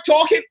you were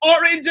talking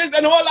oranges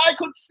and all I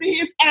could see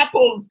is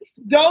apples.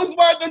 Those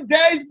were the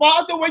days,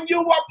 Pastor, when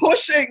you were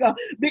pushing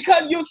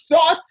because you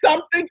saw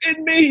something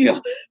in me.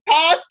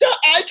 Pastor,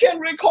 I can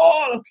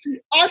recall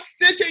us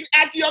sitting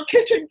at your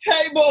kitchen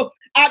table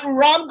at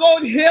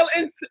Ramgold Hill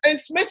in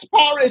Smith's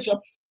Parish.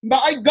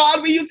 My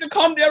God, we used to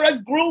come there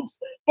as groups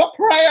for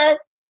prayer,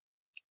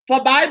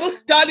 for Bible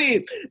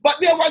study. But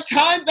there were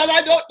times, and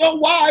I don't know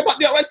why, but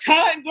there were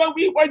times when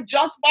we were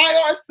just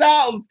by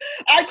ourselves.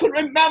 I could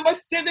remember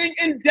sitting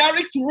in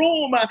Derek's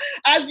room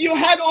as you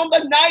had on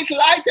the night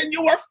light and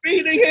you were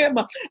feeding him.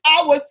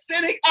 I was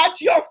sitting at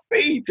your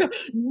feet,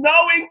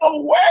 knowing the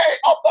way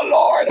of the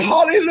Lord.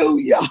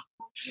 Hallelujah.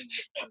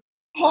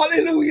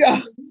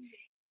 Hallelujah.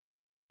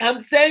 I'm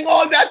saying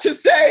all that to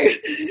say,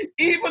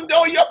 even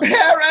though your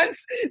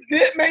parents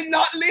may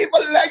not leave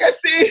a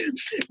legacy,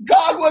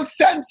 God will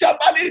send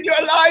somebody in your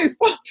life.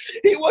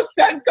 He will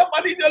send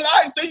somebody in your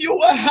life so you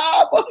will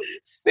have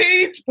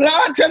seeds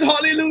planted.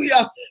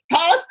 Hallelujah.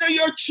 Pastor,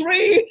 your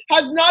tree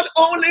has not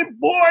only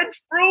borne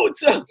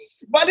fruits,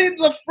 but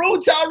the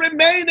fruits are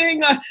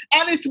remaining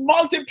and it's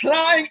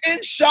multiplying in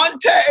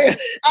Shante,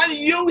 and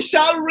you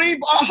shall reap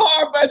a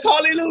harvest.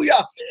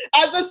 Hallelujah.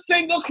 As a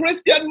single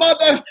Christian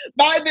mother,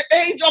 by the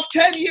age of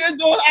 10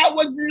 years old, I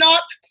was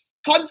not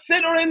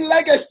considering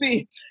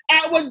legacy.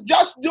 I was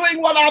just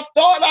doing what I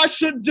thought I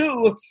should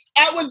do.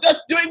 I was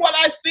just doing what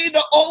I see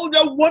the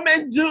older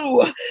women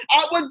do.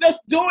 I was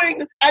just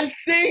doing and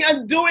seeing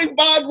and doing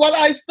about what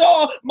I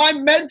saw my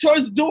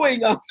mentors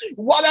doing.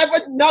 Whatever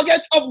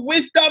nuggets of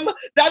wisdom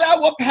that I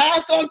will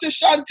pass on to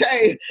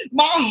Shante.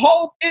 My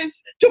hope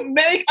is to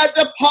make a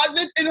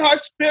deposit in her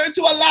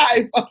spiritual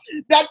life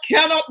that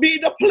cannot be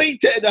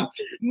depleted.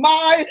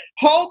 My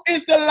hope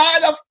is to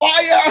light a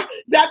fire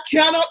that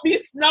cannot be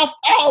snuffed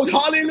out.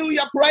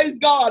 Hallelujah. Praise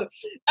God.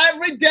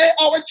 Every day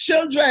our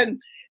children,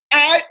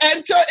 I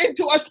enter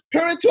into a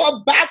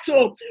spiritual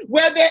battle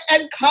where they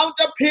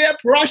encounter peer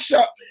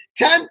pressure,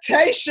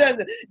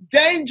 temptation,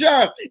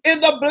 danger. In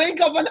the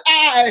blink of an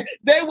eye,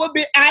 they will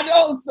be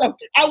adults,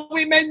 and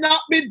we may not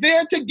be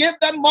there to give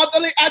them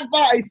motherly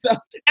advice.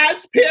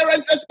 As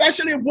parents,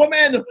 especially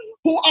women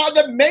who are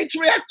the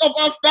matriarchs of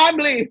our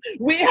family,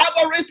 we have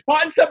a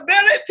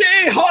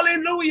responsibility,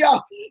 hallelujah,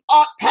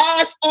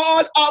 pass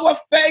on our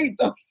faith.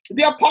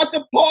 The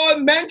Apostle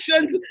Paul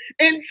mentions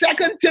in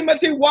 2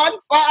 Timothy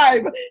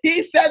 1:5,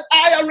 he said,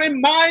 I am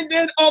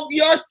reminded of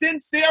your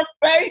sincere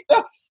faith,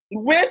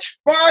 which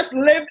first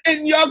lived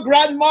in your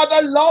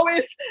grandmother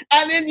Lois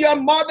and in your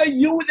mother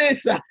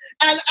Eunice, and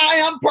I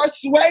am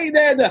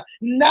persuaded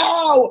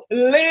now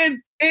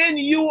lives in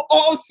you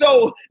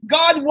also.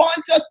 God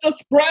wants us to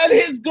spread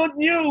his good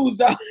news,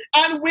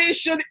 and we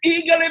should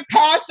eagerly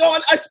pass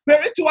on a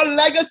spiritual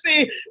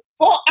legacy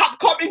for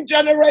upcoming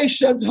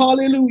generations.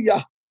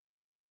 Hallelujah.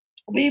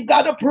 We've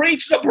got to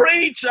preach the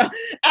preach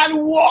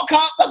and walk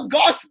out the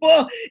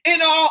gospel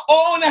in our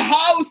own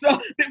house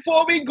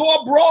before we go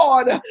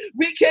abroad.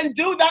 We can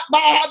do that by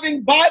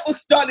having Bible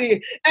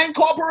study.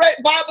 Incorporate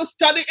Bible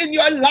study in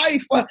your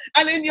life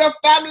and in your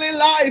family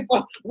life.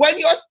 When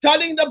you're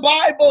studying the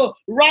Bible,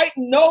 write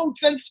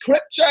notes and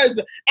scriptures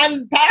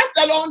and pass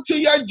that on to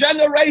your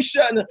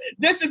generation.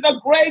 This is a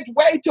great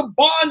way to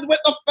bond with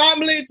the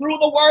family through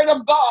the Word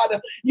of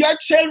God. Your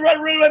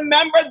children will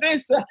remember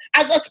this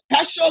as a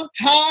special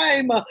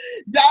time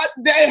that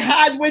they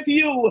had with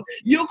you.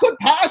 You could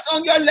pass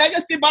on your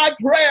legacy by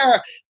prayer.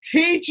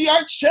 Teach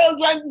your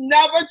children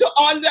never to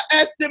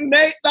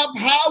underestimate the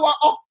power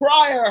of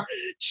prayer.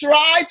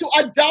 Try to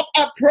adopt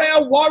a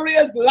prayer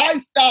warrior's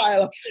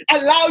lifestyle.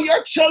 Allow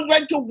your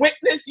children to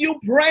witness you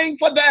praying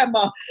for them,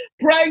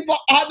 praying for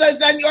others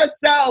and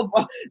yourself.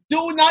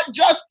 Do not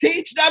just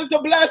teach them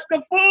to bless the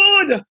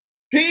food.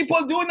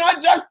 People, do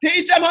not just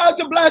teach them how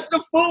to bless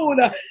the food.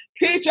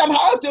 Teach them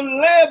how to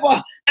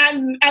live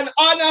and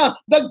honor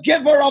the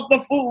giver of the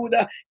food.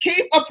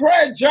 Keep a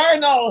prayer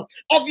journal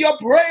of your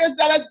prayers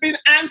that has been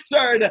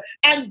answered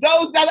and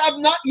those that have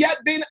not yet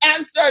been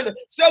answered,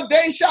 so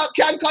they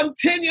can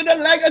continue the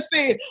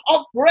legacy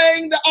of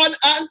praying the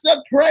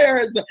unanswered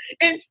prayers.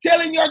 Instill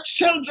in your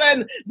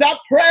children that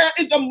prayer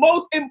is the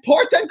most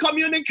important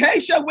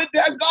communication with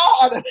their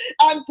God,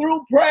 and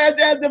through prayer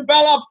they'll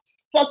develop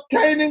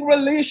sustaining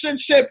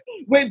relationship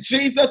with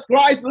Jesus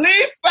Christ.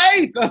 Leave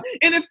faith.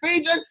 In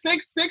Ephesians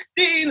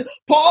 6:16,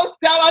 Paul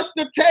tells us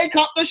to take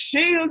up the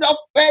shield of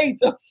faith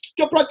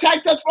to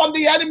protect us from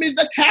the enemy's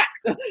attack.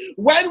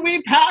 When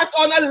we pass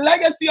on a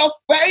legacy of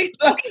faith,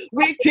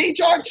 we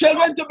teach our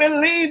children to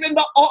believe in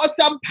the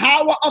awesome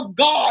power of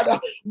God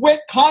with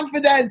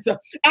confidence.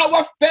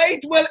 Our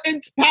faith will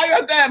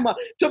inspire them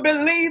to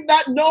believe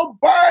that no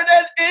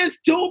burden is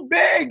too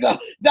big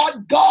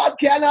that God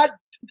cannot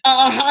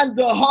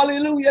handle.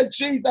 Hallelujah,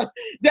 Jesus.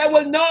 They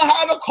will know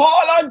how to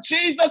call on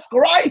Jesus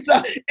Christ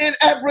in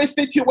every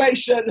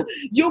situation.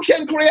 You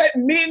can create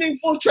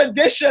meaningful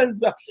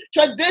traditions.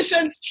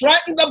 Traditions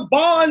strengthen the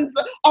bonds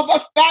of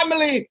a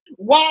family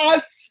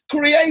whilst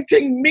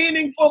creating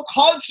meaningful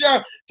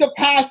culture to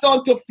pass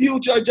on to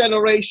future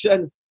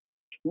generations.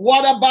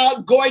 What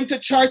about going to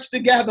church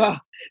together?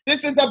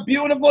 This is a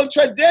beautiful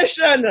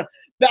tradition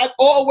that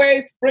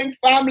always brings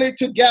family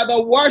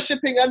together,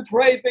 worshiping and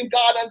praising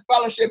God and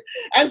fellowship.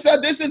 And so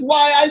this is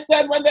why I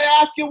said when they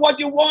ask you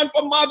what you want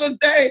for Mother's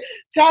Day,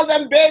 tell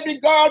them, baby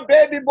girl,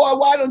 baby boy,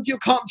 why don't you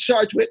come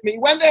church with me?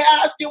 When they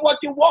ask you what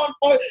you want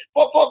for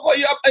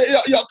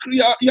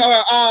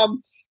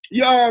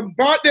your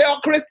birthday or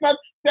Christmas,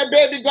 say,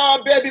 baby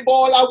girl, baby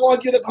boy, I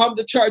want you to come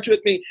to church with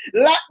me.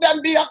 Let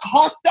them be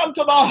accustomed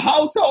to the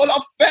household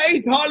of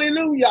faith.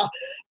 Hallelujah.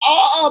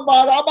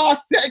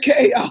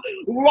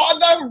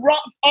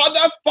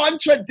 Other fun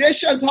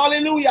traditions,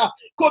 hallelujah,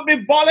 could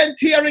be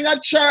volunteering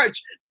at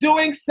church,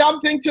 doing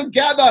something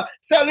together,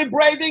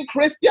 celebrating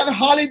Christian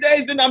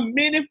holidays in a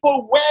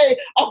meaningful way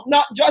of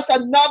not just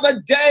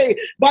another day,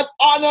 but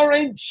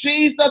honoring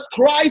Jesus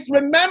Christ,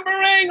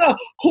 remembering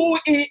who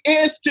he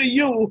is to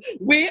you.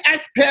 We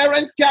as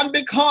parents can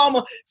become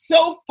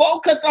so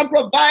focused on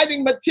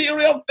providing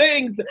material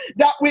things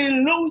that we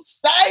lose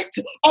sight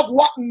of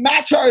what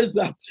matters,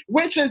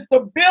 which is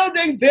the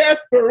building their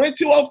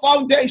spiritual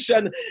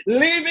foundation,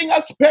 leaving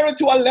a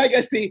spiritual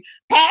legacy.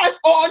 Pass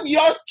on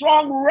your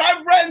strong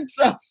reverence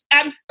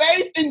and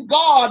faith in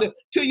God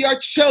to your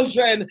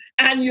children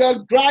and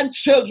your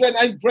grandchildren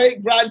and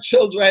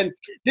great-grandchildren.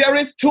 There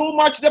is too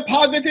much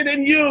deposited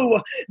in you.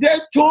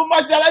 There's too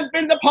much that has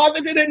been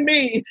deposited in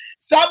me.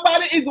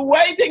 Somebody is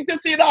waiting to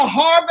see the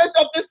harvest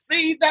of the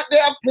seed that they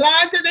have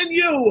planted in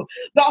you,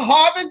 the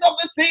harvest of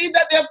the seed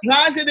that they have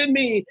planted in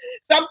me.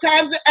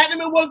 Sometimes the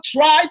enemy will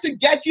try to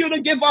get you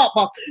to give up,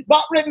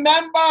 but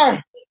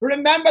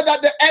remember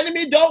that the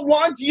enemy don't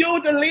want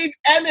you to leave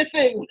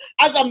anything.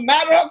 As a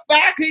matter of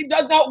fact, he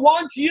does not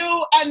want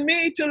you and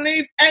me to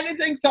leave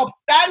anything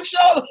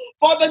substantial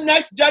for the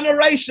next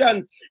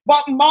generation.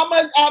 But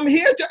mamas, I'm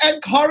here to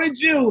encourage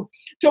you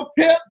to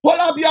pull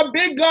up your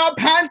big girl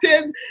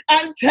panties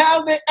and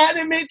tell the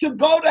enemy to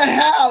go to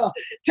hell.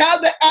 Tell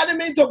the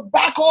enemy to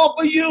back off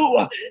of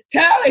you.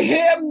 Tell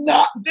him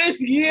not this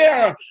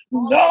year.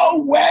 No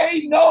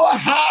way, no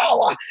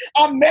how.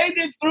 I made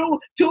it through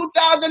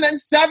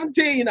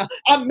 2017.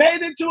 I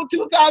made it through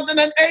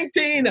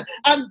 2018.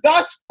 And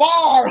thus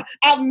far,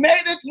 I've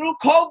made it through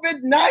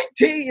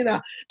COVID-19.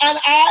 And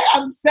I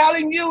am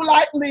telling you,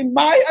 like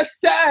Nehemiah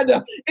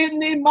said in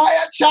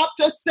Nehemiah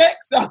chapter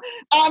 6,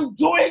 I'm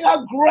doing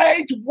a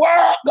great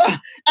work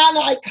and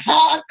I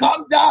can't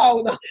come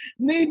down.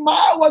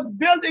 Nehemiah was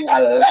building a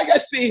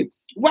legacy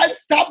when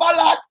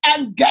Sanballat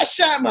and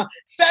Geshem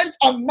sent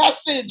a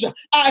message,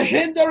 a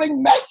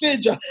hindering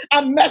message,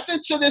 a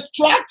message to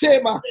distract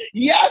him.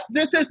 Yes,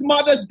 this is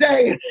Mother's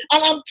Day,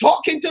 and I'm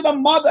talking to the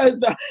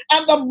mothers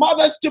and the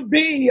mothers to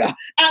be,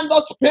 and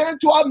the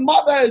spiritual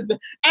mothers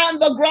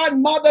and the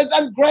grandmothers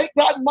and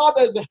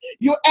great-grandmothers.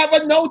 You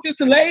ever notice,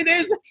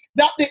 ladies,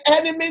 that the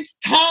enemy's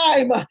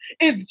time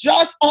is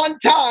just on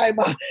time?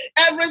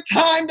 Every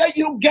time that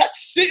you get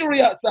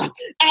serious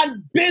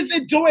and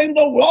busy doing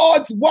the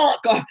Lord's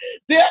work,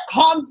 there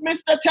comes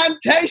Mr.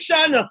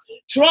 Temptation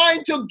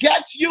trying to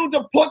get you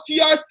to put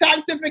your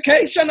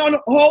sanctification on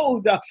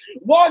hold,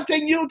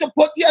 wanting you to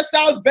put your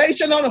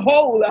salvation on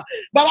hold.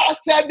 But I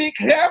said, be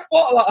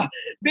careful.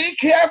 Be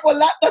careful.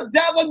 Let the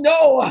devil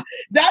know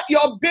that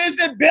you're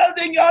busy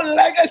building your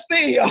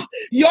legacy.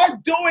 You're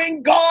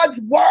doing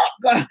God's work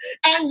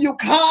and you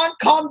can't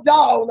come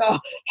down.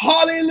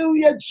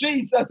 Hallelujah,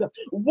 Jesus.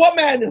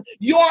 Woman,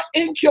 you're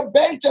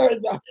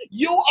incubators.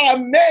 You are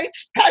made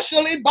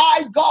specially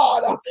by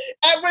God.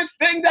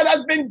 Everything that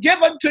has been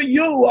given to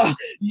you,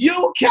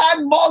 you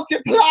can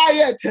multiply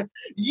it.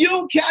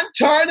 You can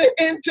turn it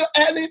into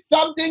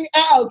something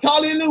else.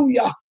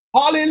 Hallelujah.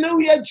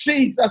 Hallelujah,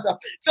 Jesus.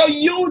 So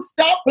you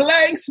stop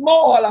playing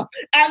small,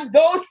 and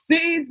those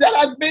seeds that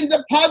have been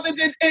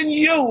deposited in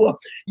you,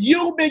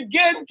 you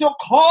begin to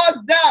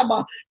cause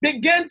them,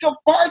 begin to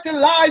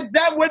fertilize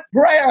them with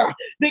prayer,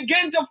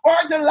 begin to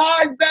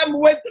fertilize them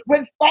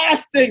with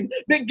fasting,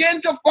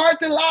 begin to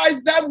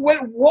fertilize them with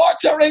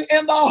watering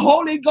in the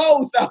Holy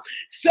Ghost,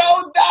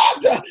 so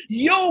that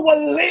you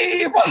will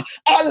leave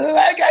a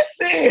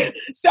legacy,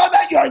 so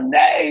that your your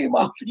name.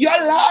 Your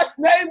last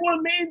name will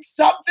mean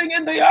something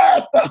in the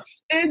earth.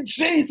 In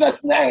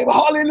Jesus' name.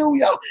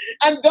 Hallelujah.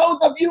 And those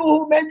of you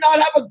who may not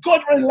have a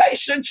good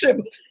relationship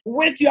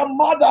with your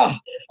mother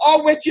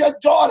or with your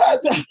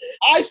daughters,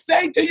 I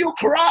say to you,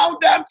 crown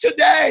them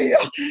today.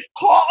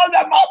 Call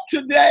them up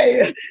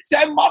today.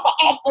 Say, Mama,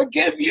 I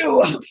forgive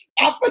you.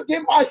 I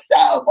forgive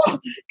myself.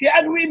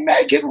 Can we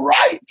make it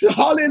right?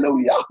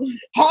 Hallelujah.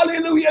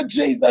 Hallelujah,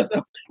 Jesus.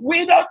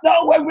 We don't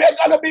know when we're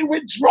going to be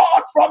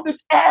withdrawn from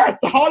this earth.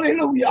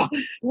 Hallelujah.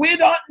 We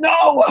don't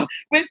know.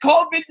 With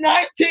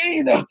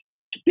COVID-19,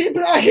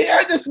 people are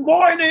here this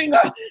morning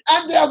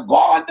and they're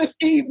gone this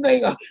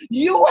evening.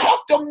 You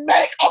have to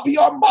make up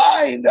your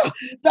mind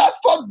that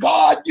for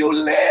God you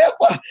live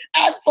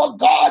and for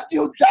God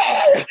you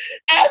die.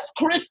 As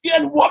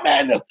Christian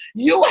women,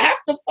 you have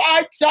to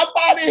find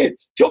somebody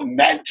to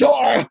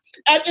mentor.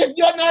 And if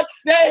you're not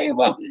saved,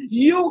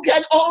 you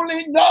can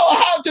only know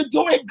how to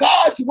do it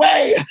God's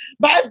way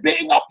by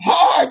being a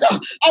part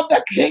of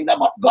the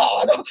kingdom of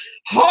God.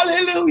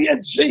 Hallelujah,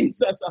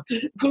 Jesus.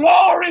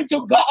 Glory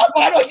to God.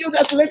 Why don't you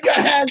just lift your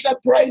hands and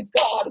praise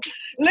God?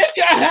 Lift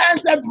your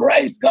hands and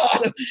praise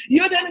God.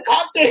 You didn't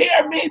come to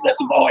hear me this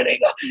morning.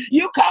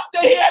 You come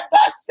to hear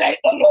thus say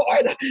the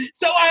Lord.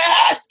 So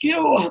I ask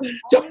you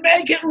to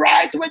make it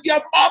right with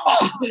your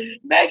mama.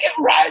 Make it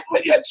right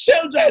with your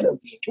children.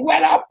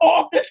 When I'm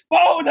off this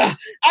phone,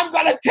 I'm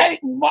going to take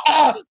food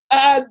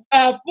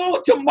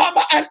to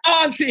mama and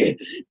auntie.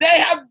 They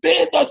have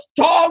been the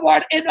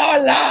stalwart in our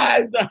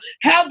lives,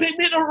 helping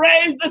me to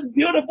raise this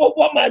beautiful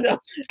woman.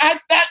 I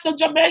thank the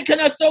Jamaican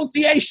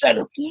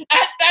Association.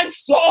 I thank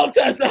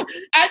Salters.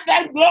 I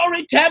thank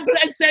Glory Temple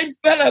and St.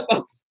 Philip.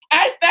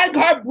 I thank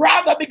her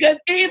brother because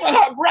even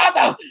her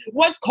brother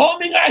was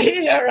combing her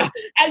hair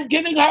and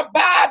giving her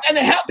bath and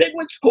helping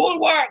with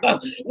schoolwork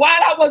while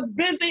I was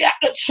busy at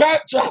the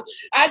church.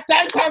 I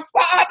thank her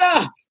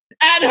father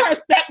and her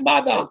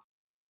stepmother.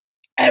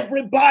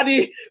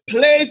 Everybody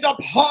plays a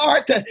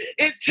part.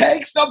 It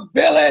takes a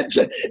village.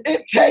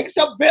 It takes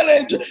a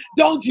village.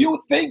 Don't you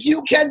think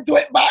you can do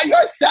it by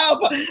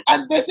yourself?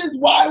 And this is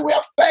why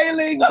we're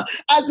failing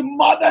as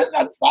mothers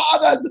and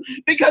fathers,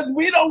 because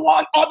we don't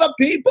want other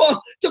people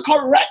to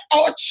correct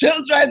our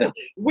children.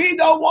 We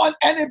don't want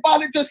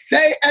anybody to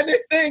say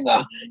anything.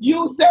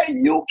 You say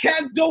you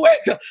can't do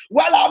it.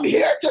 Well, I'm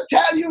here to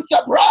tell you,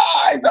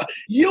 surprise,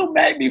 you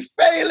may be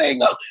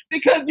failing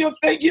because you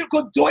think you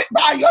could do it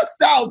by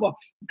yourself.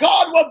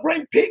 God will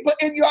bring people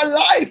in your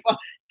life,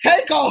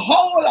 take a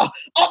hold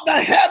of the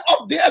hem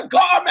of their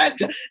garment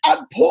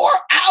and pour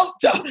out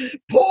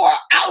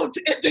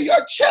into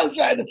your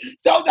children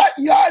so that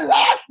your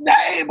last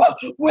name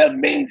will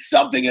mean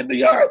something in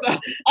the earth.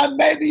 And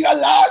maybe your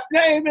last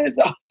name is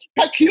a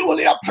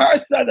peculiar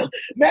person.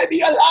 Maybe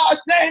your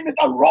last name is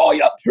a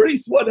royal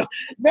priesthood.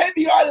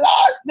 Maybe your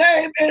last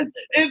name is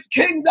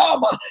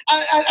kingdom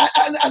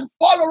and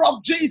follower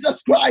of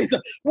Jesus Christ.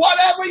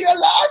 Whatever your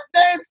last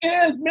name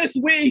is, Miss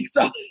Weeks,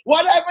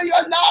 whatever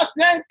your last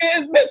name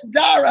is, Miss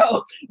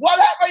Darrell,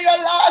 whatever your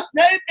last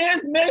name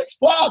is, Miss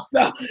Fox,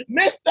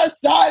 Mr.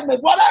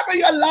 Simons, whatever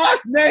your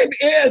last name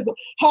is,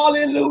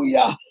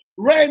 hallelujah,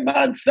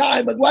 Raymond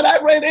Simons,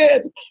 whatever it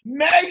is,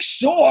 make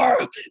sure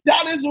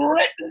that is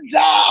written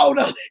down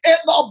in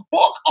the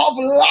book of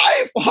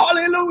life.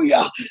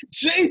 Hallelujah.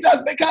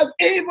 Jesus, because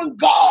even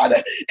God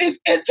is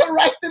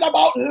interested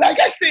about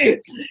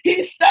legacy.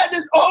 He sent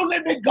his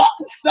only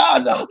begotten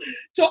Son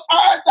to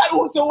earth that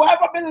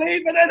whosoever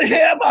believeth in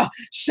him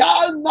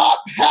shall not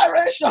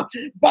perish,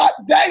 but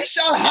they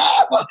shall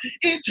have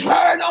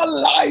eternal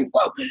life.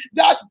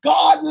 That's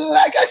God's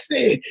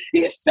legacy.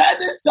 He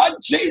sent his Son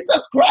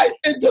Jesus Christ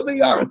into the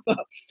earth.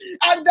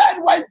 And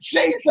then when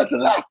Jesus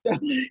left,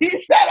 he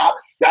said, I'm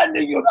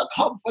sending you the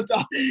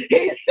Comforter.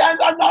 He sent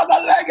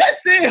another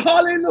legacy.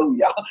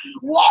 Hallelujah.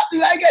 What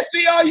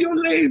legacy are you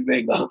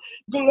leaving?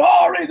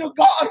 Glory to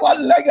God.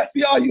 What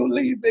legacy are you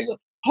leaving?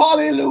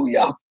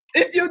 Hallelujah.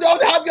 If you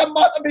don't have your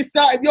mother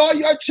beside you or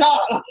your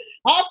child,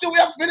 after we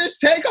have finished,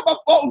 take up a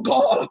phone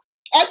call.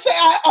 I say,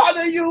 I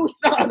honor you,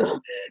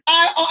 son.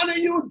 I honor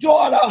you,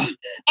 daughter.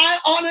 I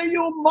honor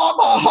you,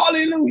 mama.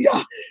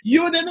 Hallelujah.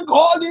 You didn't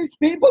call these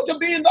people to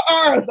be in the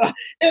earth.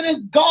 It is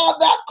God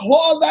that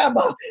called them.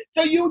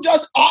 So you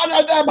just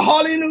honor them.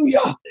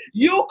 Hallelujah.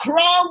 You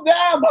crown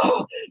them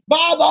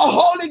by the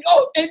Holy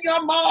Ghost in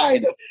your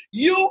mind.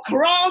 You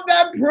crown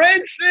them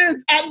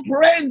princes and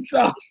prince.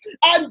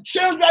 And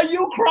children,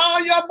 you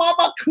crown your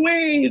mama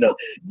queen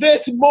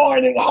this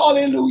morning.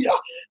 Hallelujah.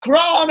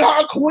 Crown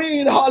her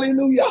queen.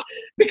 Hallelujah.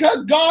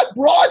 Because God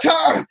brought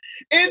her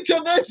into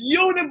this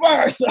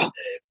universe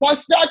for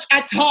such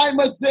a time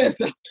as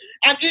this.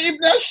 And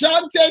even as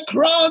Shante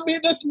crowned me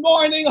this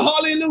morning,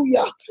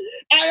 hallelujah,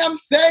 I am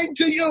saying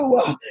to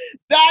you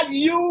that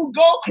you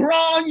go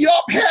crown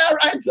your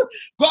parents,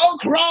 go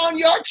crown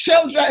your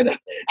children.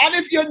 And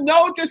if you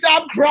notice,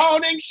 I'm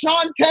crowning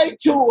Shante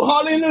too,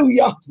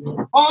 hallelujah.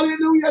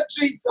 Hallelujah,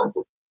 Jesus.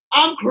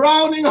 I'm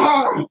crowning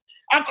her.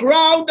 a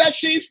crown that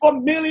she's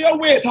familiar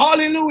with.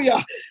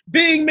 Hallelujah.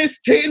 Being Miss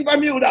Teen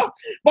Bermuda.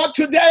 But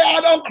today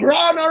I don't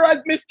crown her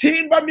as Miss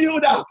Teen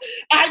Bermuda.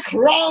 I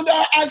crown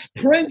her as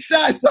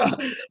Princess,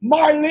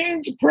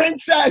 Marlene's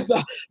Princess,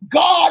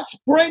 God's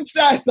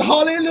Princess.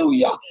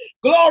 Hallelujah.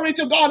 Glory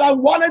to God.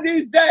 And one of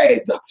these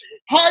days,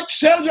 her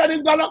children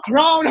is going to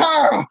crown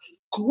her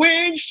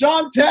Queen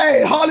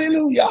Shante.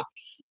 Hallelujah.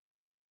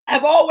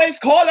 I've always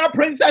called her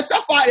Princess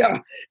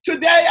Sapphire.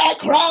 Today I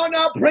crown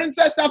her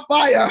Princess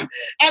Sapphire.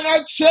 And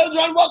her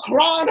children will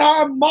crown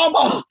her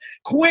Mama,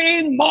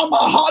 Queen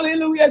Mama.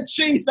 Hallelujah,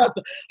 Jesus.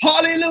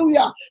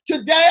 Hallelujah.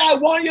 Today I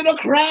want you to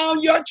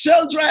crown your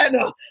children.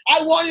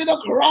 I want you to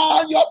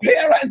crown your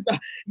parents.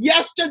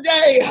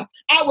 Yesterday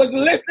I was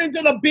listening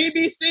to the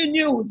BBC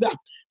News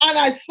and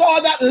I saw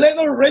that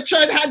little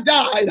Richard had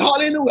died.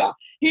 Hallelujah.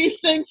 He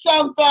sings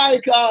songs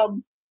like,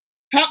 help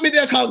me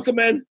there,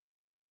 Councilman.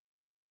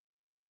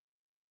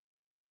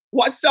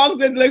 What song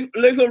did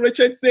Little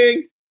Richard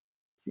sing?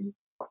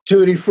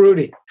 Tutti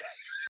Frutti.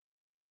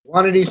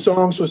 One of these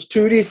songs was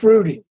Tutti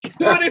Frutti.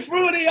 Tutti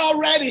Frutti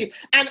already.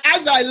 And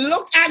as I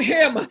looked at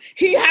him,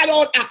 he had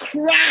on a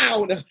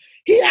crown.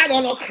 He had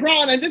on a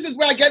crown, and this is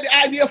where I get the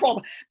idea from.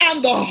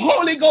 And the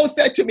Holy Ghost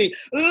said to me,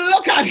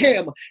 look at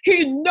him.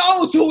 He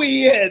knows who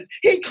he is.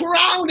 He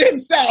crowned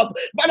himself.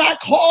 But I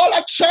call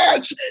a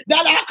church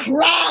that I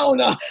crown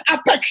a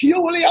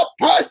peculiar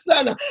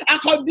person, a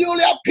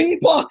peculiar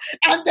people,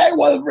 and they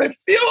will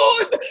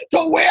refuse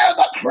to wear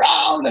the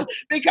crown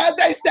because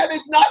they said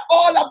it's not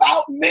all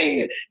about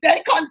me.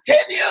 They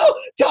continue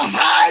to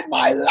hide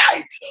my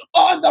light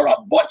under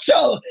a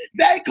bushel.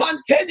 They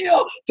continue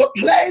to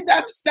play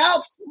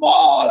themselves small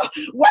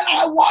when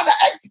I want to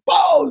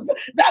expose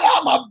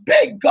that I'm a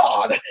big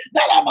God,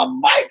 that I'm a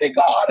mighty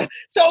God.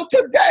 So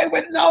today,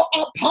 with no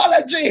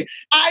apology,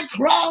 I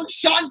crown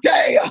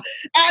Shante.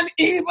 And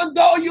even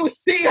though you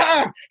see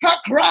her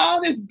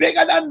crown is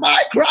bigger than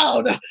my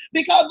crown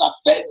because the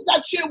things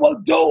that she will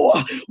do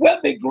will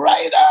be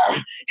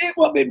greater. It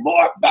will be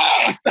more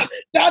vast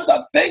than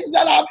the things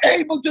that I'm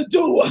able to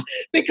do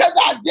because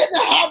I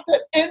didn't have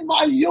this in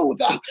my youth.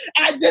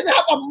 I didn't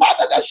have a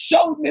mother that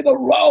showed me the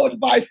road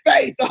by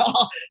faith.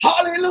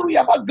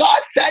 Hallelujah. But God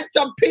sent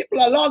some people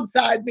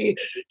alongside me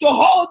to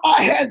hold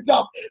my hands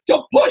up,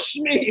 to push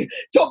me,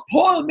 to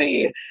pull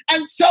me.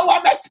 And so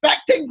I'm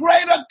expecting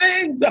greater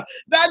things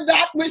than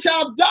that which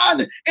I've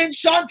done in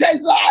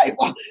Shantae's life.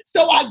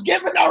 So I've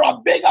given her a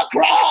bigger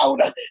crown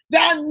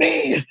than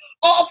me.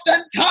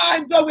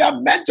 Oftentimes when we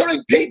are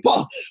mentoring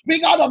people, we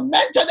got to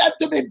mentor them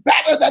to be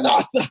better than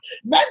us,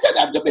 mentor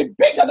them to be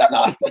bigger than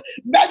us,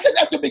 mentor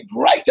them to be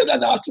greater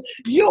than us.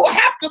 You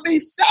have to be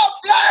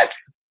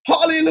selfless.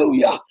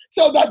 Hallelujah.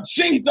 So that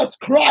Jesus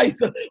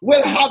Christ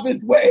will have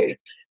his way.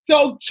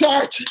 So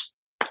church,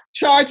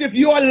 if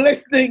you are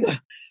listening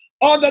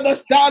under the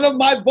sound of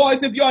my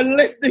voice, if you are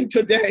listening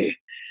today,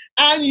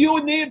 and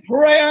you need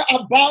prayer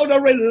about a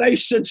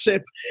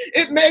relationship.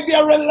 It may be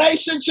a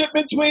relationship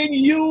between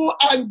you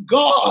and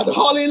God.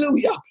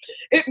 Hallelujah.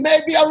 It may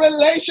be a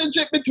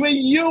relationship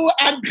between you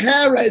and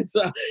parents.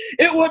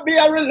 It would be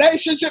a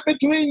relationship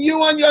between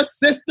you and your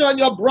sister and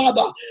your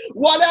brother.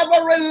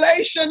 Whatever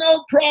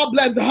relational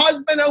problems,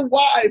 husband and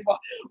wife,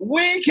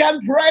 we can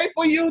pray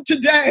for you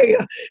today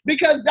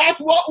because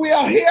that's what we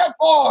are here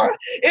for,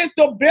 is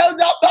to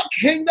build up the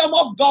kingdom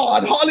of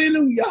God.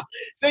 Hallelujah.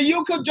 So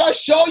you could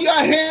just show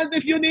your hands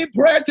if you need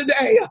prayer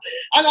today.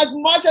 And as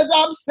much as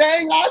I'm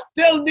saying, I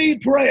still need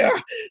prayer.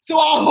 So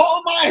I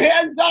hold my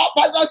hands up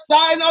as a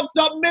sign of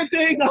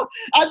submitting.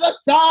 As a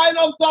sign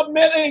of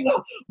submitting.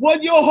 Will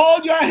you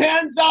hold your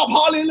hands up?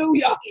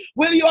 Hallelujah.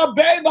 Will you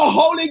obey the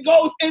Holy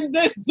Ghost in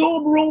this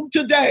Zoom room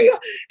today?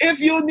 If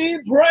you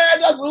need prayer,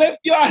 just lift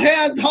your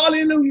hands.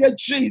 Hallelujah,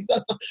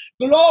 Jesus.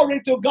 Glory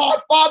to God.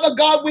 Father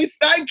God, we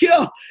thank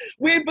you.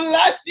 We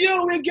bless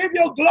you. We give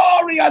you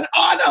glory and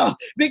honor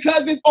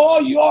because it's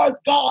all yours,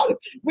 God.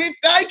 We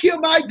thank you,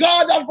 my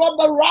God, that from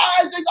the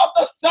rising of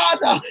the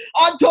sun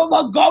until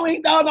the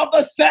going down of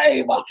the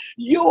same,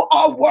 you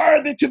are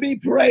worthy to be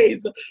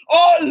praised.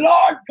 Oh,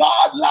 Lord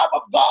God, Lamb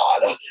of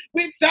God,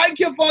 we thank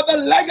you for the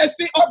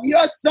legacy of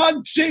your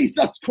Son,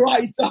 Jesus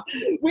Christ.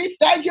 We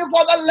thank you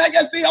for the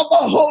legacy of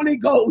the Holy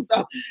Ghost.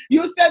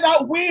 You said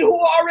that we who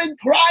are in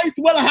Christ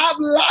will have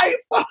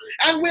life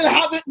and will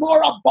have it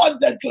more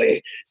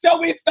abundantly. So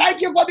we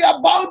thank you for the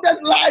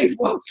abundant life.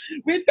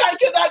 We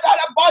thank you that that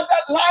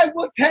abundant life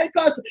will take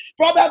us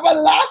from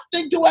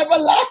everlasting to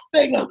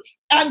everlasting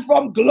and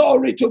from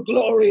glory to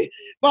glory.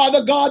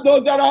 Father God,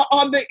 those that are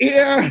on the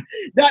ear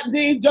that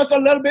need just a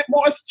little bit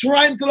more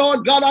strength,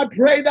 Lord God, I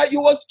pray that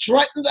you will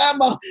strengthen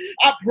them.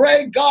 I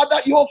pray, God,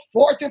 that you will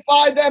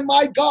fortify them,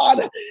 my God.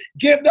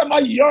 Give them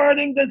a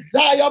yearning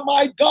desire,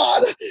 my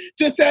God,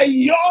 to say,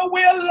 your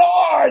will,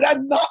 Lord,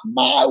 and not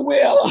my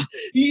will.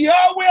 Your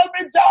will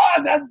be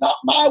done and not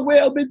my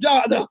will be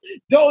done.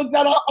 Those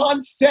that are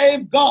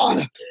unsaved,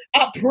 God,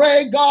 I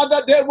pray, God,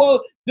 that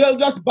they'll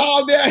just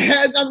bow their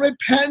heads and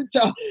repent,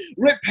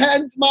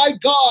 my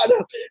God,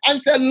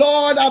 and say,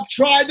 Lord, I've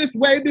tried this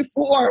way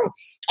before.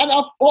 and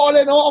I've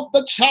fallen off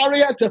the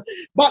chariot.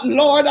 But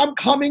Lord, I'm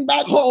coming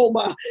back home.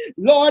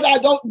 Lord, I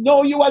don't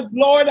know you as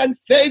Lord and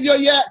Savior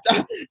yet,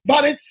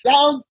 but it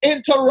sounds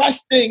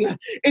interesting.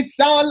 It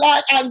sounds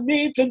like I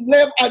need to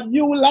live a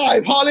new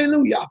life.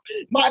 Hallelujah.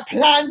 My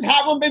plans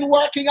haven't been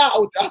working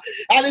out,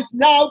 and it's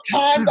now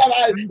time that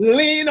I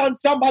lean on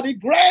somebody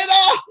greater,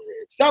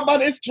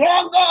 somebody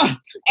stronger.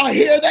 I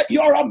hear that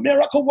you're a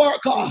miracle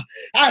worker.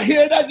 I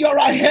hear that you're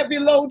a heavy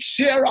load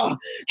sharer.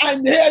 I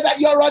hear that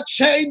you're a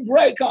chain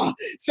breaker.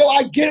 So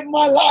I give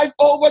my life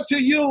over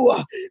to you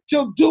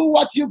to do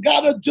what you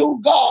gotta do,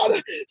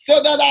 God,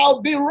 so that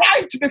I'll be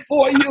right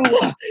before you.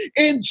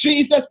 In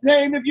Jesus'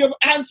 name, if you've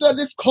answered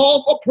this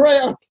call for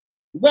prayer,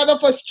 whether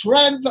for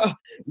strength,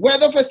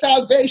 whether for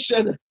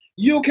salvation,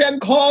 you can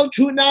call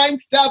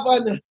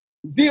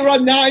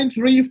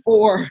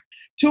 297-0934.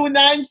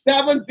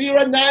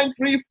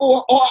 297-0934,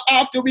 or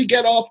after we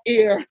get off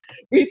air.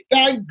 We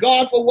thank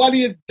God for what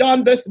he has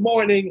done this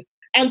morning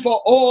and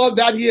for all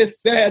that he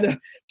has said.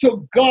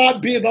 To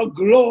God be the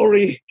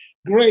glory,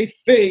 great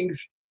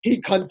things he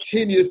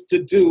continues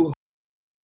to do.